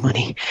start losing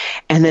money.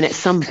 And then at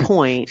some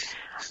point,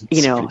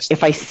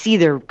 if I see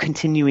they're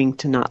continuing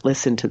to not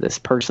listen to this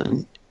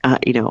person,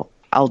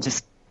 I'll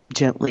just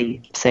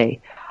gently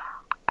say,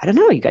 I don't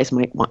know, you guys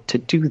might want to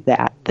do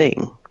that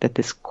thing that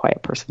this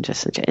quiet person just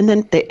said. And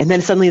then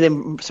suddenly they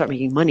start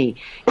making money,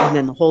 and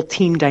then the whole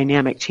team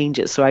dynamic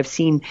changes. So I've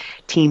seen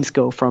teams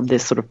go from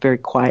this sort of very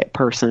quiet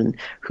person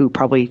who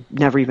probably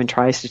never even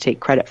tries to take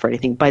credit for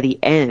anything. By the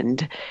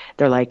end,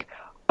 they're like,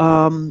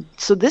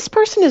 so this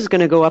person is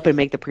going to go up and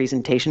make the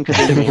presentation because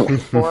they're doing it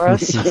for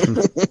us.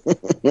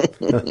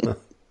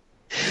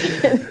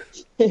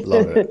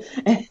 Love it.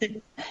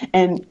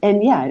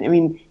 And yeah, I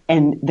mean,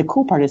 and the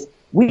cool part is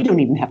we don't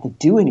even have to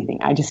do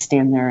anything. I just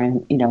stand there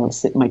and,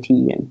 sip my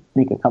tea and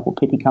make a couple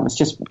pithy comments.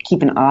 Just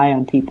keep an eye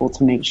on people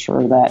to make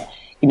sure that,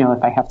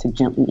 if I have to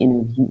gently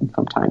intervene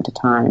from time to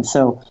time.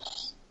 So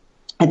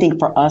I think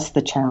for us,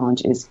 the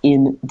challenge is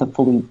in the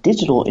fully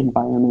digital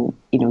environment,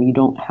 you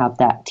don't have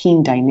that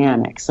team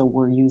dynamic. So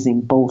we're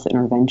using both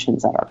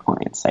interventions at our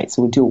client site.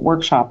 So we do a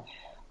workshop,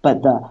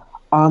 but the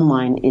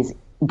online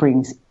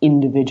brings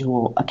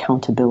individual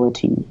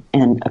accountability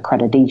and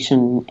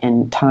accreditation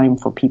and time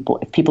for people.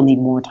 If people need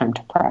more time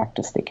to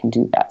practice, they can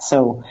do that.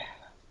 So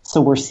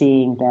we're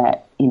seeing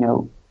that,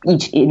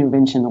 each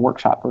intervention, the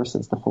workshop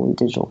versus the fully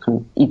digital,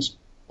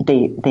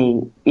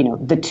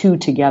 the two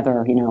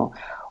together,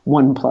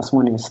 1 +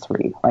 1 is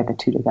 3, right? The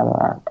two together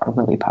are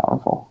really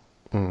powerful.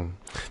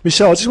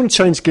 Michelle, I just want to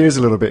change gears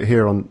a little bit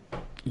here on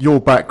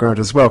your background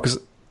as well, because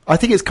I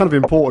think it's kind of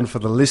important for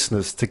the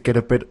listeners to get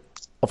a bit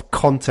of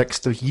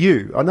context of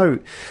you. I know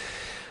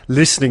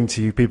listening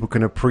to you, people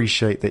can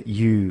appreciate that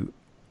you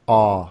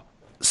are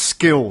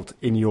skilled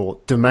in your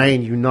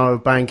domain. You know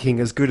banking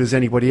as good as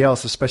anybody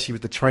else, especially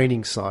with the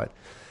training side.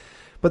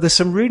 But there's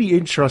some really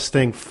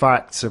interesting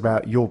facts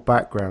about your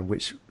background,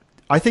 which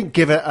I think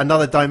give it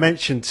another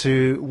dimension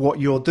to what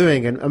you're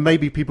doing. And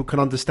maybe people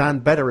can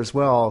understand better as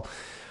well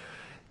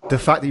the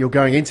fact that you're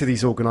going into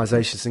these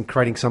organizations and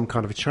creating some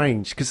kind of a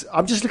change. Because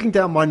I'm just looking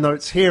down my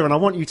notes here, and I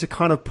want you to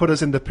kind of put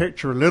us in the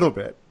picture a little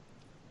bit.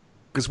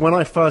 Because when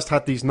I first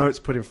had these notes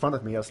put in front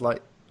of me, I was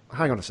like,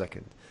 hang on a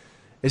second.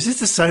 Is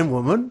this the same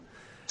woman?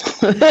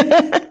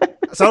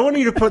 So I want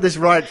you to put this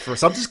right for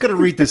us. I'm just going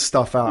to read this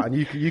stuff out, and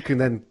you can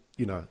then,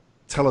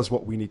 tell us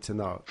what we need to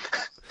know.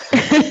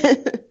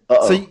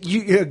 So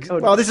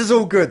well, this is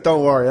all good.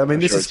 Don't worry. I mean,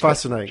 this is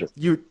fascinating.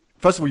 Sure.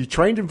 First of all, you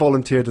trained and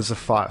volunteered as a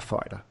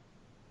firefighter.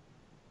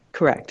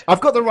 Correct.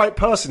 I've got the right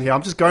person here.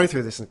 I'm just going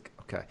through this.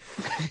 Okay.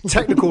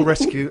 Technical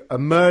rescue,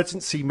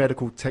 emergency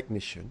medical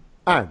technician,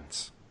 and,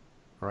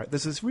 all right,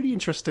 there's this really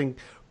interesting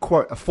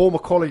quote a former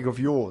colleague of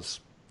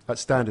yours at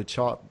Standard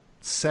Chartered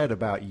said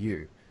about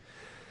you,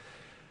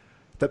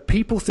 that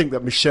people think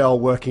that Michelle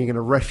working in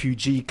a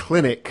refugee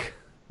clinic,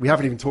 we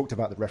haven't even talked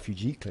about the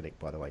refugee clinic,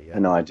 by the way,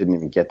 yet. No, I didn't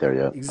even get there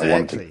yet.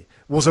 Exactly.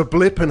 Was a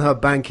blip in her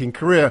banking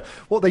career.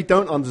 What they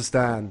don't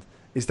understand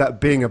is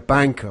that being a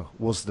banker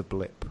was the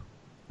blip.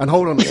 And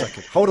hold on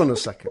a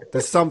second.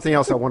 There's something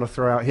else I want to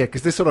throw out here,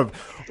 because this sort of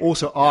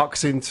also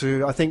arcs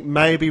into, I think,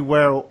 maybe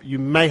where you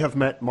may have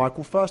met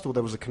Michael first, or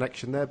there was a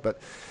connection there.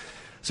 But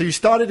so you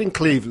started in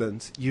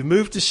Cleveland, you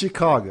moved to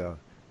Chicago,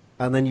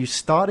 and then you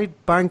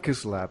started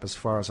Bankers Lab, as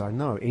far as I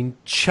know, in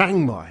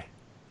Chiang Mai,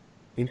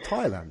 in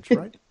Thailand,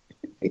 right?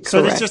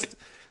 So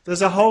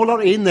there's a whole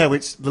lot in there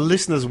which the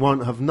listeners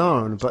won't have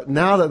known, but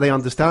now that they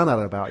understand that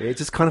about you, it's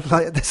just kind of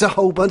like there's a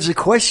whole bunch of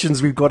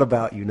questions we've got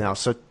about you now.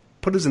 So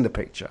put us in the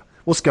picture.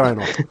 What's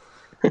going on?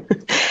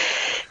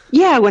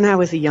 Yeah, when I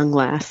was a young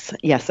lass,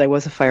 yes, I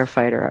was a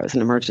firefighter. I was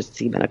an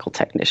emergency medical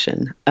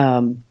technician.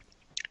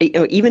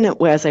 Even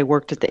as I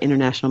worked at the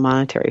International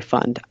Monetary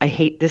Fund,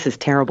 this is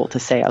terrible to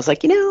say. I was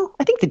like,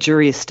 I think the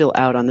jury is still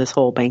out on this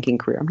whole banking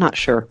career. I'm not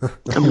sure.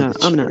 I'm not.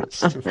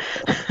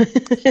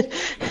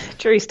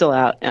 Jury's still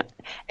out.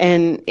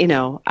 And,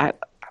 I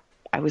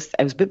was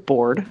a bit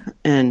bored,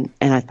 and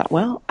I thought,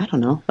 well, I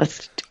don't know,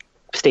 let's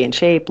stay in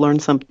shape, learn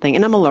something.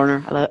 And I'm a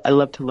learner. I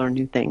love to learn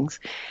new things.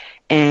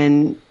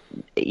 And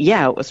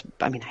yeah,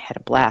 I had a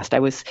blast. I'd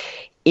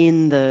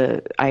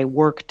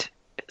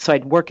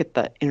work at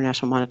the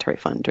International Monetary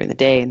Fund during the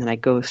day, and then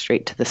I'd go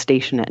straight to the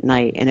station at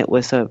night. And it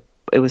was a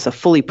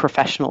fully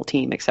professional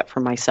team except for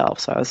myself.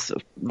 So I was a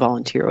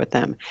volunteer with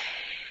them.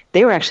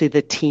 They were actually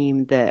the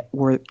team that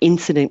were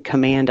incident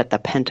command at the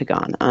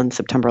Pentagon on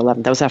September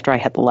 11th. That was after I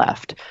had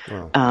left.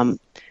 Wow.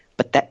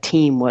 But that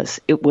team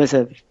was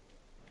a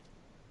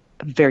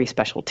very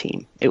special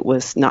team. It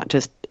was not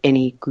just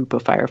any group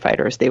of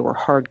firefighters. They were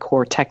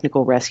hardcore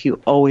technical rescue,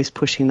 always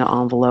pushing the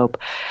envelope.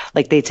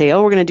 Like they'd say,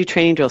 "Oh, we're going to do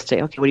training drills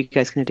today." Okay, what are you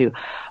guys going to do?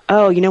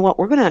 Oh, you know what?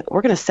 We're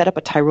gonna set up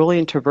a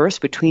Tyrolean traverse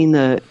between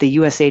the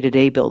USA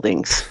Today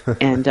buildings,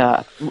 and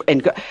go.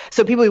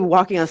 So people would be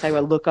walking on the side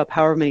would look up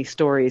however many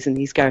stories, and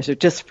these guys are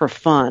just for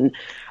fun.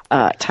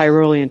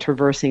 Tyrolean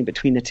traversing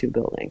between the two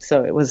buildings.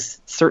 So it was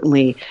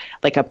certainly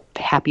like a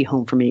happy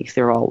home for me because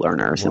they were all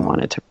learners and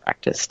wanted to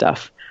practice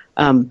stuff.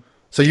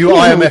 So you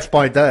IMF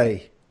by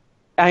day,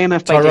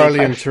 IMF by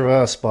Tyrolean day,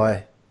 traverse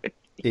by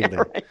evening. Yeah,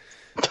 right.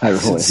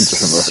 Tyrolean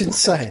It's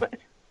insane.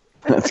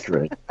 That's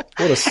great.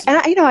 I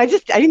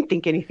didn't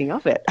think anything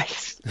of it.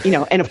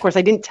 And of course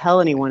I didn't tell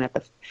anyone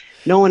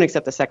no one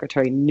except the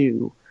secretary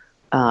knew.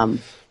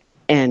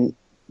 And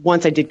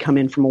once I did come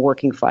in from a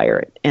working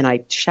fire and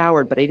I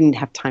showered, but I didn't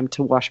have time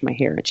to wash my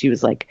hair. And she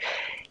was like,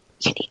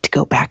 you need to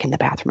go back in the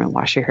bathroom and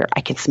wash your hair.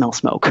 I can smell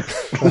smoke.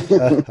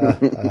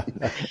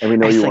 And we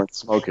know you weren't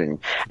smoking.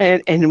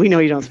 And we know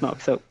you don't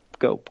smoke, so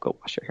go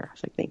wash your hair. I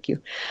was like, thank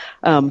you.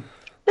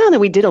 No, then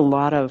we did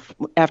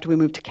after we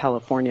moved to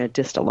California,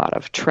 just a lot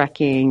of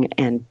trekking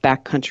and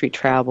backcountry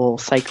travel,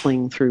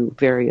 cycling through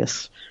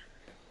various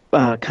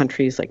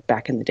countries, like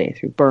back in the day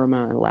through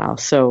Burma and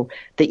Laos. So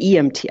the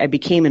EMT, I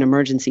became an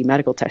emergency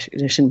medical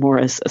technician more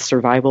as a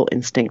survival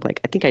instinct. Like,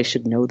 I think I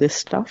should know this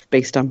stuff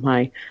based on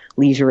my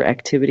leisure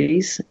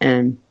activities,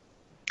 and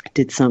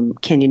did some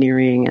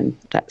canyoneering and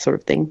that sort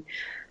of thing.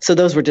 So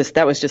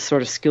that was just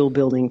sort of skill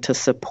building to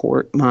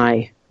support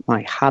my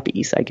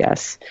hobbies, I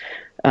guess.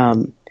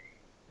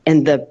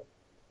 And the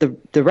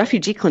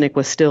refugee clinic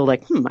was still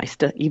like,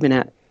 even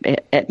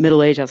at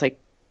middle age, I was like,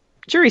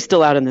 jury's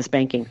still out on this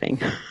banking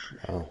thing.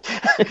 Oh.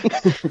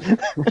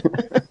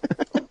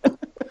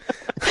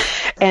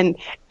 And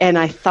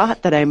I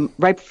thought that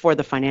right before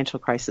the financial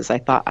crisis, I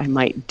thought I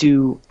might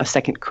do a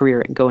second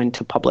career and go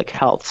into public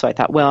health. So I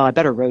thought, well, I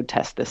better road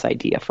test this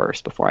idea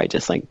first before I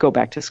just like go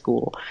back to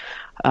school.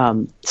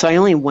 So I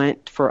only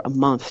went for a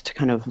month to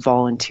kind of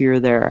volunteer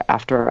there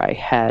after I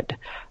had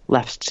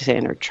left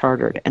Standard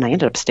Chartered, and I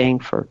ended up staying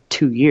for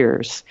 2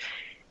 years.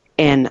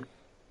 And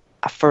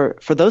for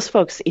those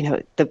folks,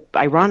 the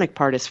ironic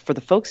part is for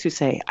the folks who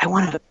say, I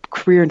want a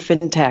career in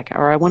fintech,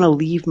 or I want to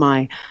leave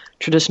my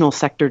traditional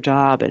sector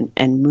job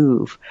and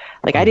move.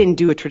 Like, I didn't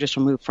do a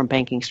traditional move from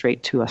banking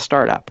straight to a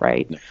startup,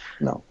 right?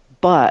 No.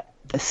 But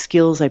the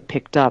skills I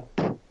picked up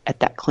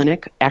at that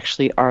clinic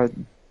actually were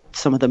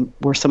some of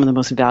the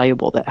most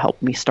valuable that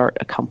helped me start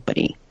a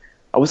company.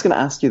 I was going to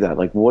ask you that,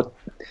 like, what,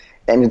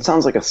 and it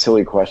sounds like a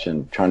silly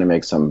question, trying to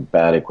make some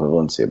bad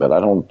equivalency, but I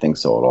don't think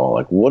so at all.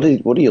 Like, what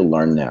do you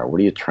learn there? What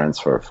do you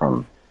transfer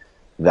from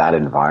that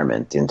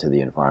environment into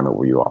the environment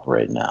where you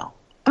operate now?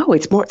 Oh,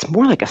 it's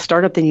more like a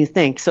startup than you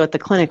think. So at the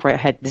clinic, where I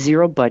had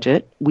zero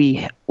budget,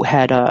 we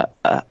had a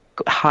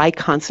high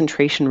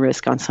concentration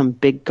risk on some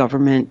big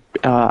government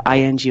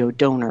INGO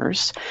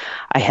donors.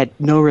 I had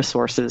no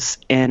resources,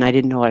 and I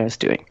didn't know what I was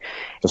doing.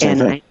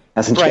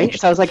 Hasn't changed.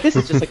 So I was like, this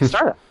is just like a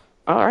startup.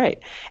 All right.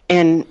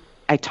 And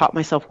I taught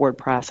myself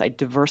WordPress. I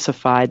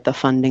diversified the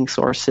funding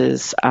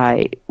sources.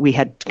 We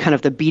had kind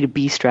of the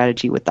B2B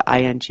strategy with the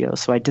INGO,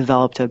 so I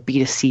developed a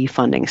B2C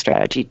funding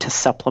strategy to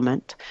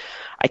supplement.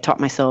 I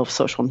taught myself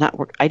social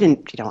network. I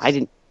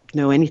didn't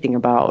know anything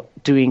about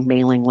doing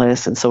mailing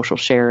lists and social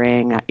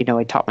sharing.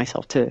 I taught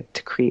myself to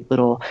create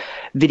little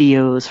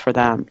videos for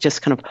them,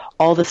 just kind of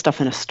all the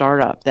stuff in a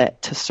startup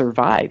that to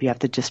survive, you have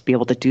to just be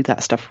able to do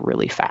that stuff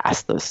really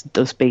fast,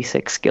 those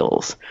basic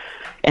skills.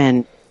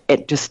 And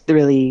it just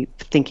really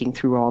thinking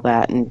through all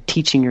that and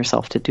teaching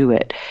yourself to do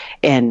it.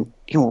 And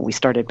when we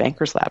started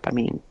Bankers Lab,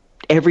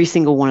 every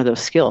single one of those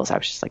skills, I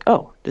was just like,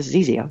 oh, this is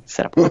easy. I can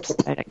set up a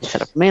website. I can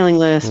set up a mailing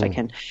list. I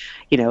can,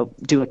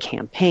 do a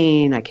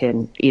campaign. I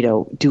can,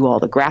 do all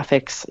the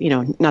graphics.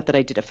 Not that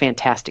I did a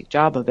fantastic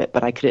job of it,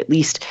 but I could at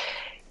least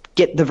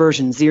get the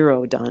version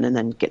 0 done and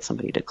then get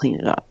somebody to clean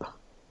it up,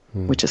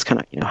 which is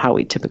kind of, how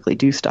we typically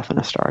do stuff in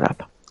a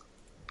startup.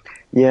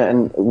 Yeah,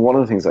 and one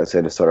of the things I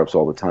say to startups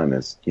all the time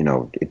is,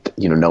 no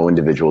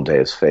individual day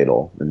is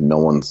fatal. And no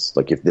one's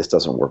like, if this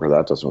doesn't work or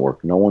that doesn't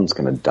work, no one's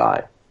going to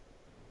die.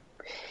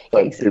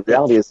 But the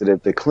reality is that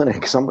at the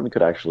clinic, someone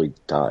could actually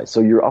die. So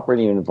you're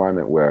operating in an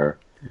environment where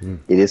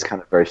it is kind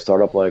of very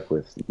startup-like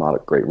with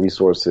not great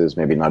resources,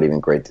 maybe not even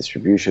great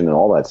distribution and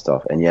all that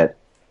stuff. And yet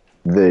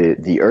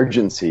the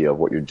urgency of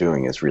what you're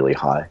doing is really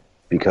high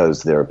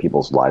because there are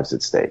people's lives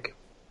at stake.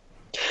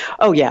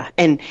 Oh, yeah.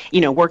 And,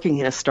 working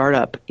in a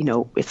startup,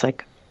 it's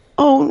like,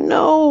 oh,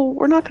 no,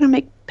 we're not going to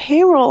make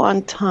payroll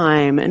on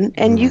time.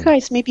 And you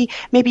guys, maybe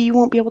you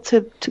won't be able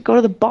to go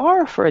to the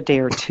bar for a day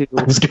or two.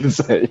 I was going to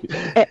say.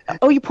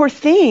 Oh, you poor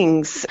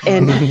things.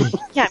 And and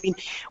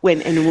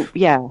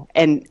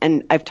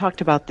I've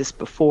talked about this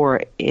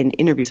before in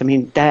interviews.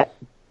 That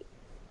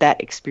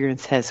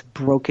experience has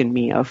broken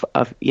me of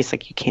it's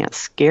like, you can't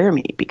scare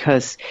me,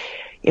 because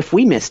if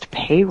we missed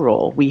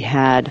payroll, we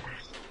had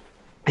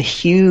a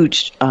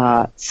huge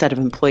set of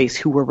employees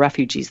who were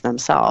refugees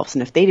themselves.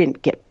 And if they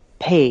didn't get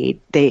paid,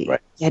 they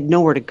had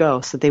nowhere to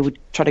go. So they would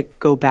try to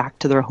go back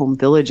to their home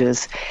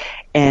villages,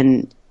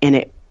 and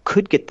it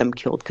could get them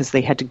killed because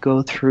they had to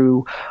go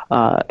through,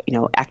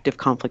 active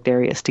conflict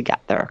areas to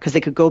get there, because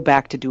they could go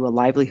back to do a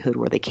livelihood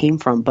where they came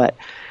from. But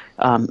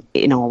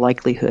in all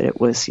likelihood,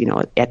 it was,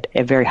 at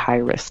a very high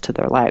risk to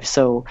their lives.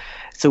 So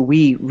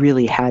we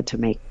really had to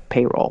make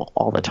payroll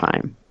all the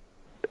time.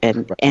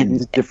 And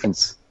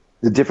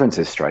the difference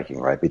is striking,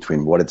 right,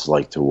 between what it's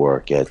like to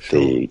work at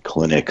the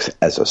clinics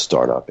as a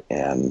startup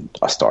and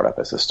a startup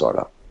as a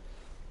startup.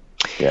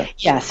 Yeah.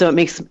 Yeah. So it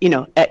makes,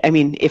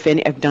 if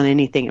I've done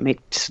anything, it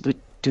makes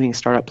doing a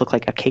startup look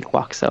like a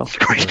cakewalk. So,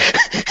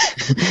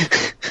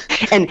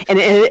 and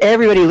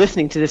everybody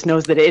listening to this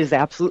knows that it is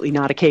absolutely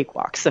not a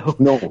cakewalk. So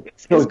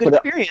it's a good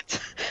experience.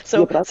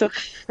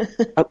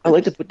 I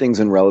like to put things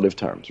in relative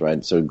terms,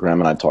 right? So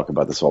Graham and I talk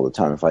about this all the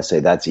time. If I say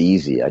that's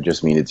easy, I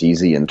just mean it's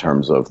easy in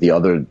terms of the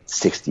other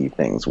 60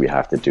 things we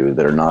have to do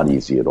that are not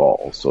easy at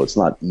all. So it's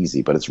not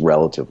easy, but it's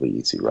relatively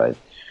easy, right?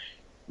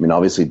 I mean,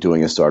 obviously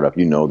doing a startup,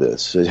 you know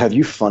this. So have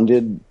you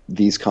funded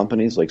these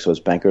companies? Like, so has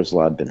Bankers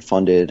Lab been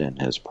funded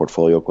and has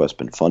Portfolio Quest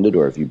been funded,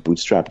 or have you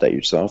bootstrapped that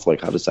yourself?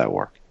 Like, how does that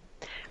work?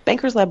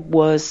 Bankers Lab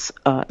was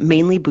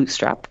mainly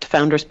bootstrapped.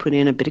 Founders put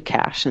in a bit of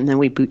cash, and then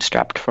we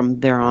bootstrapped from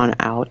there on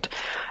out.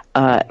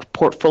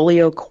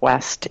 Portfolio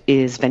Quest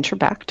is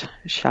venture-backed.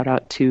 Shout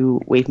out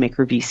to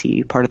Wavemaker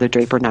VC, part of the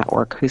Draper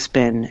Network, who's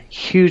been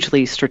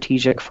hugely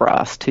strategic for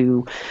us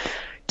to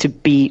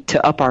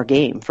up our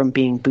game from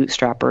being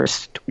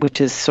bootstrappers,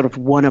 which is sort of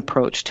one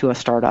approach to a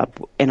startup.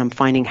 And I'm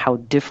finding how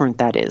different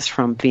that is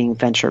from being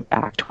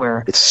venture-backed,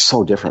 where it's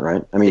so different,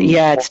 right? I mean,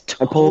 yeah, it's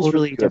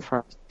totally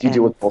different. Do you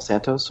deal with Paul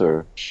Santos,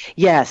 or?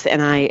 Yes,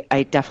 and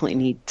I definitely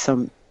need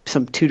some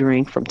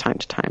tutoring from time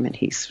to time, and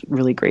he's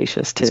really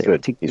gracious to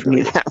give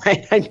me that.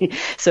 Right? I mean,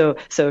 so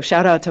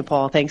shout out to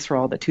Paul. Thanks for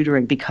all the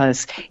tutoring,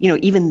 because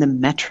even the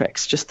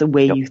metrics, just the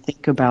way you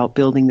think about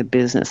building the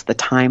business, the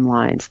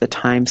timelines, the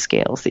time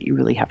scales that you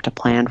really have to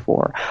plan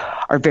for,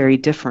 are very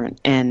different.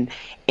 And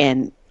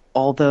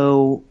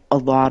although a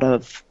lot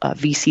of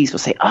VCs will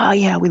say, "Oh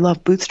yeah, we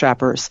love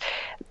bootstrappers,"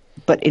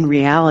 but in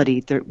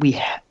reality,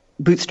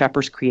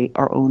 bootstrappers create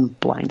our own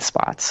blind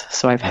spots.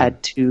 So I've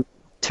had to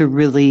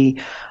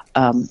really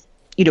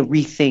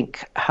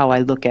rethink how I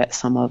look at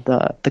some of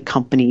the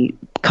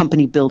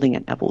company building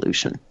and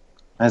evolution.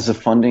 Has the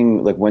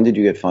funding, like, when did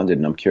you get funded?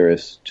 And I'm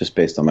curious, just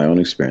based on my own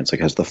experience,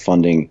 like, has the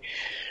funding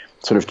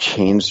sort of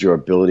changed your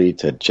ability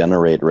to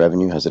generate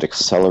revenue? Has it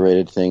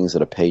accelerated things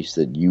at a pace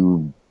that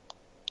you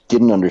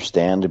didn't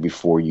understand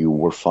before you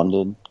were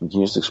funded? Can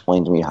you just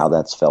explain to me how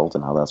that's felt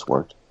and how that's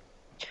worked?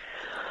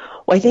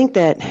 Well, I think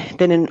that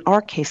in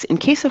our case, in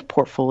case of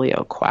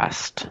Portfolio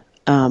Quest,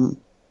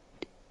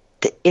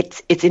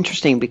 it's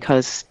interesting,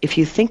 because if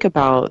you think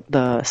about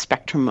the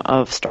spectrum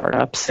of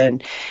startups,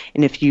 and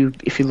if you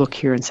look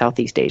here in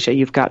Southeast Asia,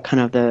 you've got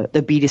kind of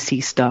the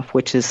B2C stuff,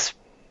 which is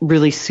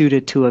really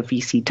suited to a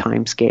VC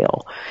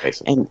timescale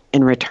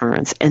and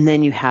returns. And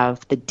then you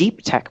have the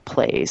deep tech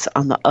plays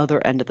on the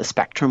other end of the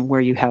spectrum,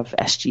 where you have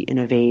SG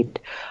Innovate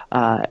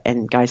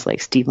and guys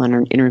like Steve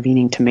Leonard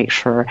intervening to make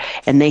sure,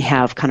 and they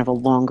have kind of a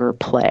longer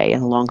play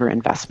and a longer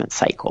investment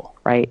cycle,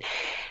 right?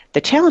 The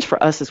challenge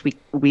for us is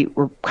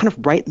we're kind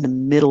of right in the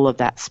middle of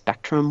that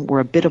spectrum. We're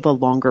a bit of a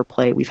longer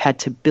play. We've had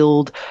to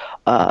build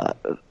a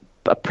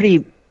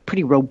pretty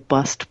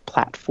robust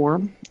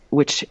platform,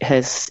 which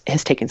has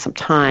taken some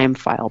time,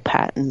 file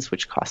patents,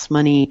 which costs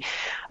money.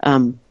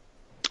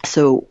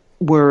 So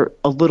we're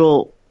a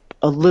little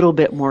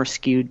bit more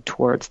skewed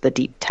towards the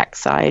deep tech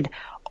side,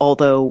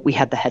 although we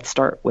had the head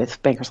start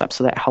with Bankers Lab,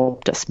 so that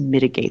helped us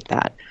mitigate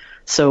that.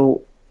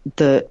 So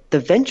the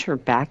venture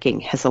backing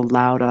has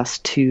allowed us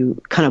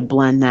to kind of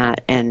blend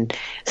that and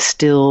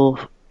still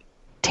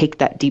take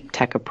that deep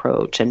tech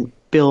approach and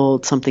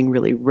build something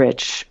really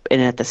rich, and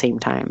at the same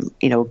time,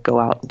 go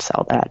out and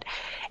sell that.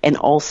 And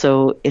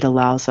also it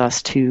allows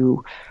us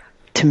to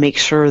make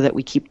sure that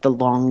we keep the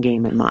long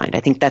game in mind.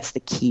 I think that's the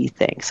key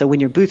thing. So when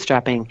you're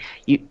bootstrapping,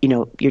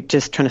 you're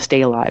just trying to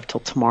stay alive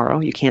till tomorrow.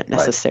 You can't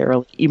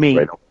necessarily, you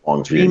may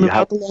dream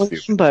about the long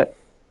game, but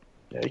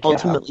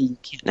ultimately you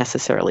can't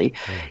necessarily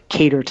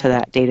cater to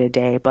that day to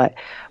day. But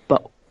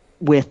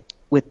with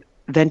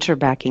venture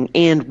backing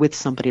and with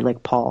somebody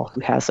like Paul,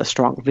 who has a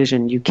strong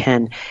vision, you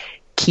can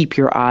keep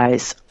your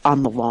eyes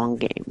on the long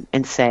game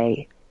and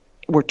say,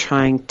 we're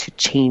trying to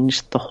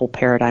change the whole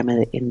paradigm of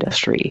the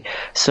industry.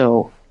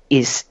 So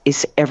is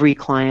every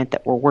client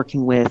that we're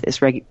working with, is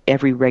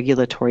every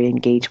regulatory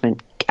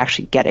engagement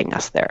actually getting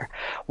us there?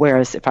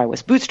 Whereas if I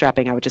was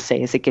bootstrapping, I would just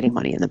say, is it getting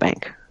money in the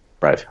bank?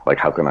 Right. Like,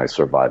 how can I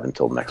survive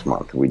until next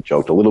month? We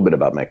joked a little bit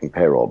about making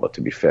payroll, but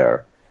to be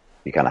fair,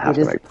 you kind of have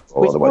to make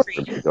payroll. Otherwise,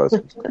 everybody goes.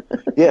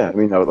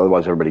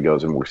 Otherwise everybody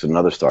goes and works at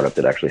another startup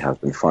that actually has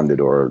been funded,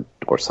 or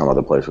some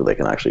other place where they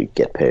can actually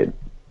get paid.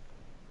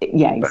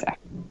 Yeah,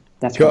 exactly.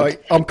 That's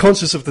right. I'm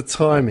conscious of the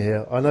time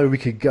here. I know we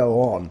could go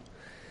on.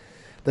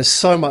 There's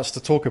so much to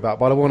talk about,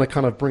 but I want to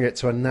kind of bring it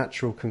to a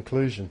natural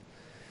conclusion.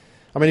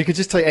 I mean, you could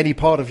just take any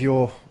part of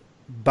your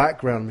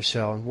background,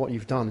 Michelle, and what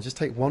you've done. Just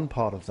take one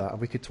part of that, and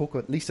we could talk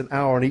at least an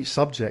hour on each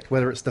subject,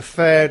 whether it's the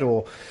Fed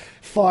or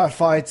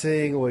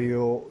firefighting or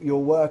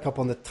your work up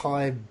on the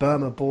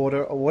Thai-Burma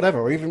border or whatever,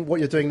 or even what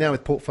you're doing now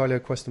with Portfolio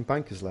Quest and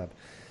Bankers Lab.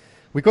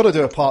 We've got to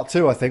do a part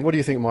 2, I think. What do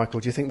you think,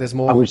 Michael? Do you think there's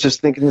more? I was just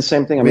thinking the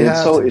same thing. I mean,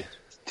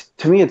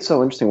 to me, it's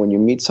so interesting when you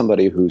meet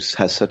somebody who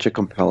has such a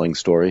compelling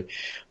story,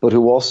 but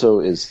who also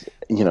is,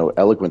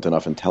 eloquent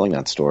enough in telling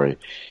that story.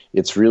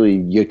 It's really,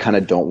 you kind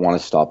of don't want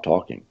to stop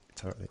talking.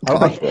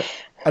 Totally.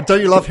 And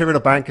don't you love hearing a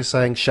banker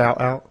saying shout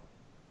out?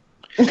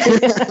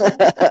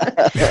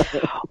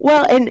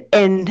 Well,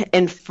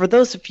 and for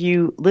those of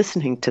you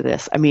listening to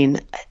this, I mean,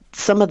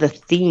 some of the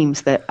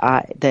themes that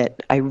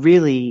I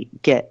really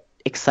get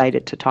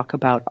excited to talk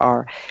about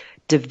are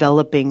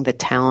developing the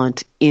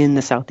talent in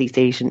the Southeast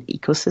Asian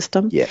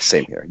ecosystem. Yeah,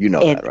 same here. You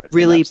know and that, right?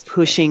 Really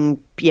pushing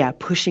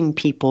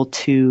people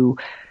to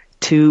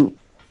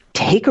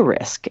take a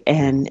risk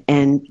and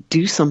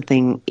do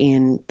something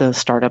in the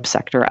startup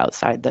sector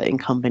outside the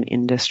incumbent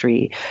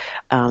industry,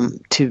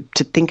 to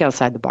think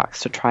outside the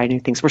box, to try new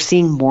things. We're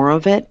seeing more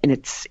of it, and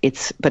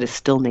but it's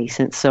still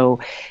nascent. So,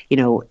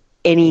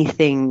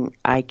 anything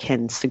I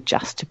can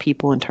suggest to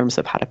people in terms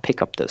of how to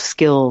pick up those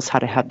skills, how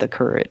to have the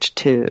courage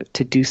to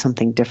do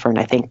something different.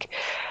 I think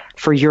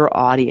for your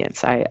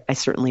audience, I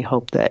certainly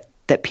hope that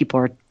people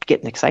are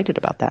getting excited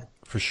about that.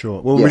 For sure.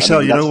 Well, yeah,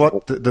 Michelle, you know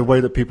what? The way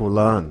that people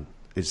learn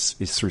is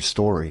through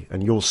story,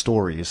 and your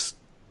story is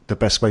the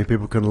best way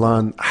people can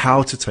learn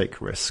how to take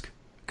risk,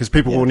 because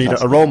people will need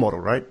a role model,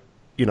 right?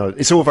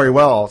 It's all very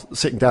well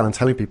sitting down and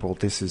telling people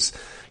this is,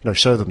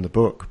 show them the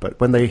book, but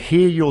when they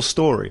hear your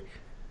story,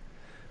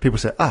 people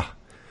say,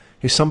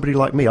 here's somebody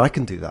like me, I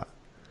can do that,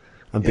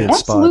 and be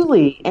inspired.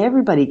 Absolutely,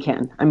 everybody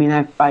can. I mean,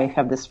 I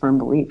have this firm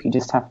belief, you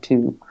just have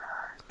to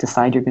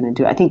decide you're going to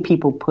do it. I think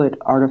people put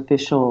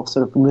artificial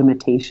sort of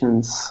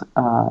limitations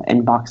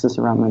and boxes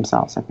around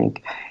themselves, I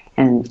think.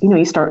 And,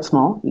 you start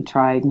small, you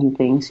try new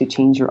things, you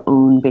change your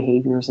own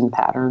behaviors and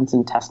patterns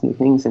and test new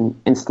things,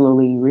 and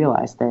slowly you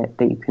realize that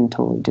you can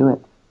totally do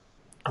it.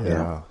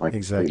 Yeah,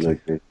 exactly.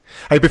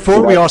 Hey,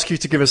 before we ask you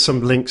to give us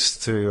some links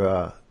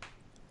to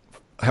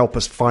help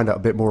us find out a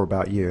bit more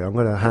about you, I'm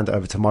going to hand it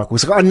over to Michael.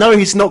 So I know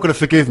he's not going to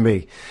forgive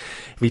me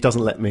if he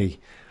doesn't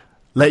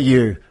let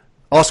you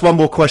ask one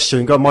more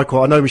question. Go,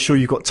 Michael. I know, I'm sure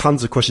you've got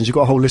tons of questions. You've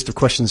got a whole list of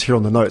questions here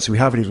on the notes, so we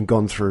haven't even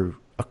gone through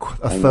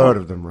a third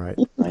of them, right?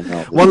 I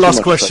know. One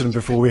last question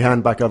before we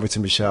hand back over to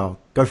Michelle.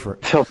 Go for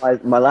it. So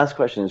my last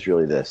question is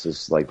really this: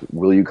 is like,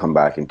 will you come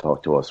back and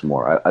talk to us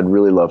more? I'd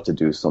really love to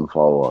do some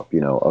follow up.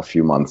 A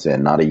few months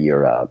in, not a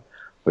year out,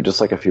 but just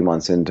like a few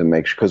months in, to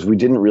make sure, because we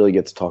didn't really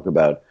get to talk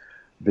about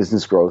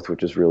business growth,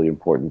 which is really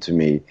important to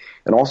me,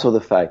 and also the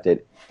fact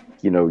that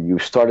you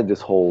started this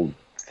whole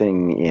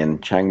thing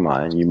in Chiang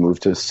Mai and you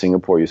moved to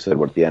Singapore. You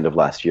said at the end of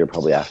last year,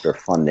 probably after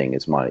funding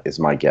is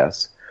my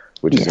guess.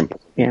 Which is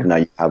important. Yeah. Now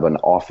you have an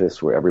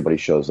office where everybody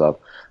shows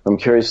up. I'm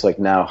curious,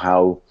 now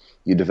how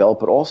you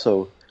develop, but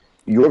also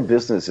your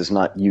business is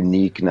not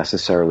unique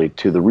necessarily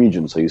to the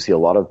region. So you see a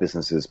lot of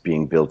businesses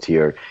being built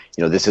here.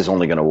 This is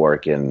only going to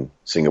work in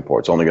Singapore.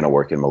 It's only going to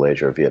work in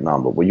Malaysia or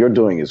Vietnam. But what you're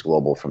doing is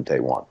global from day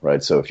one,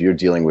 right? So if you're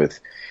dealing with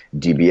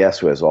DBS,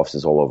 who has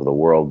offices all over the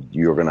world,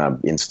 you're going to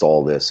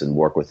install this and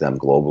work with them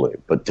globally.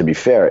 But to be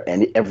fair,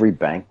 and every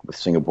bank with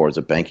Singapore as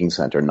a banking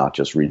center, not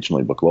just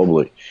regionally but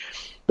globally,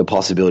 the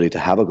possibility to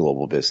have a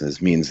global business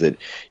means that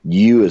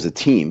you as a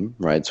team,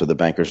 right, so the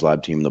Bankers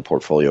Lab team, the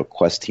Portfolio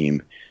Quest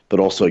team, but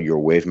also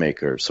your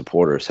Wavemaker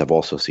supporters have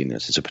also seen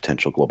this as a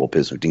potential global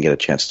business. We didn't get a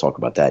chance to talk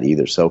about that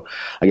either. So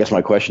I guess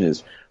my question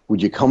is,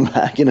 would you come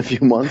back in a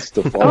few months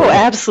to follow? Oh,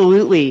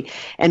 absolutely.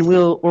 And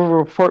we'll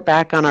report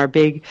back on our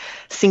big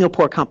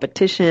Singapore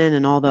competition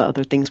and all the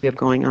other things we have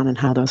going on and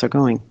how those are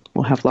going.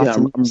 We'll have lots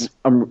of news.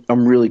 I'm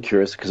really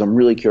curious, because I'm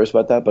really curious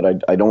about that, but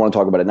I don't want to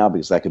talk about it now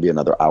because that could be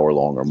another hour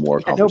long or more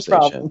conversation.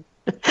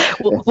 No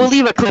problem. We'll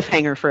leave a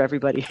cliffhanger for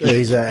everybody.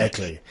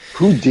 Exactly.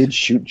 Who did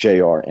shoot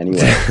JR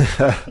anyway?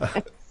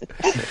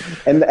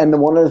 And the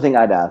one other thing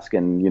I'd ask,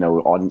 and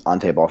on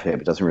tape, off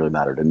tape, it doesn't really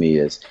matter to me,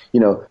 is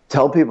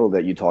tell people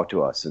that you talk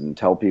to us and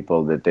tell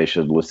people that they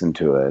should listen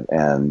to it,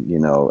 and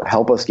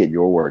help us get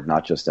your word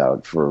not just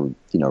out for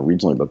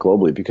regionally but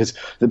globally, because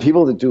the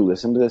people that do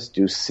listen to this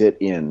do sit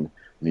in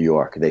New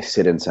York, they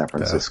sit in San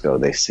Francisco,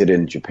 they sit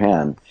in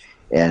Japan,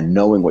 and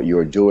knowing what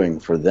you're doing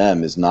for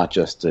them is not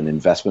just an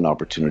investment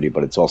opportunity,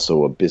 but it's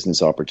also a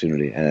business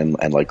opportunity. And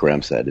like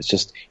Graham said, it's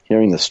just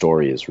hearing the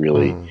story is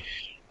really.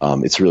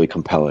 It's really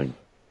compelling.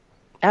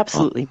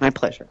 Absolutely. My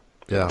pleasure.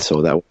 Yeah.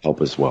 So that will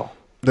help as well.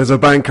 There's a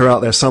banker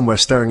out there somewhere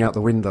staring out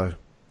the window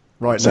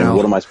right now.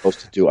 What am I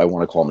supposed to do? I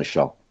want to call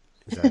Michelle.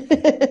 Exactly.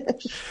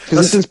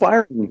 Because it's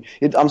inspiring.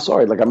 I'm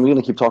sorry. I'm going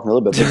to keep talking a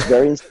little bit, but it's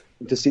very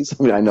inspiring to see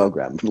somebody. I know,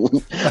 Graham.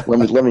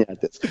 let me add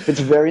this. It's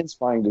very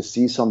inspiring to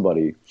see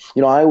somebody. I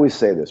always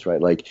say this,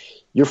 right?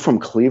 You're from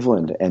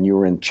Cleveland and you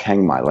were in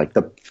Chiang Mai.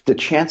 The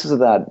chances of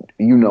that,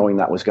 knowing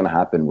that was going to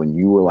happen when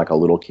you were a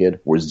little kid,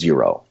 were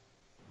zero.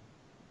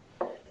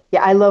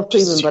 Yeah, I love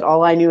Cleveland, but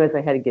all I knew is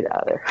I had to get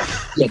out of there.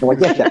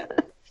 Yeah.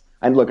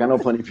 And look, I know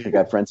plenty of people. I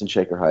got friends in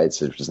Shaker Heights,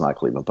 which is not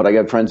Cleveland, but I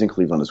got friends in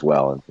Cleveland as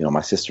well. And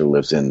my sister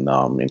lives in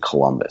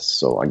Columbus,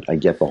 so I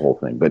get the whole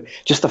thing. But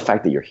just the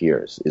fact that you're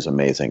here is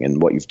amazing,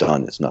 and what you've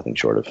done is nothing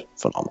short of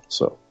phenomenal.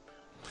 So,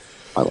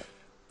 I love it.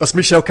 That's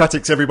Michelle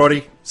Katics,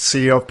 everybody,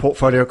 CEO of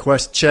Portfolio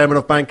Quest, Chairman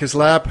of Bankers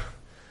Lab.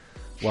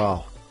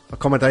 Wow.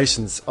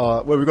 Accommodations.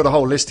 We've got a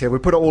whole list here. We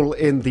put it all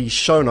in the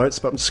show notes,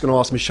 but I'm just going to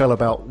ask Michelle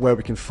about where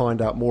we can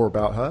find out more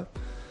about her.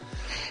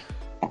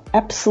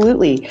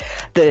 Absolutely.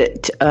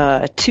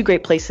 The two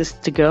great places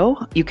to go.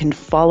 You can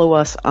follow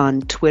us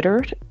on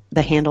Twitter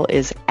The handle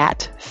is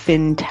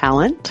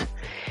 @FinTalent.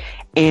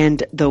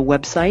 And the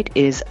website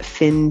is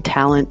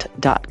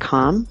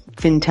fintalent.com.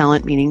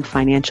 FinTalent meaning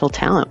financial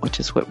talent,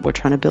 which is what we're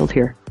trying to build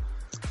here.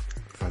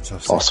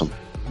 Fantastic. Awesome.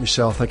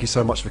 Michelle, thank you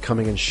so much for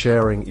coming and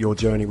sharing your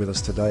journey with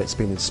us today. It's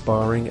been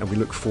inspiring, and we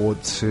look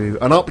forward to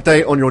an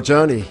update on your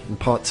journey in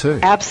part 2.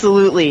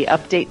 Absolutely.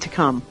 Update to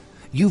come.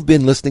 You've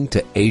been listening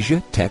to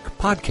Asia Tech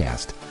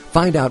Podcast.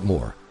 Find out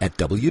more at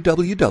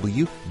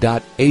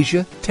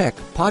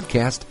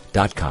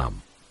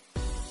www.asiatechpodcast.com.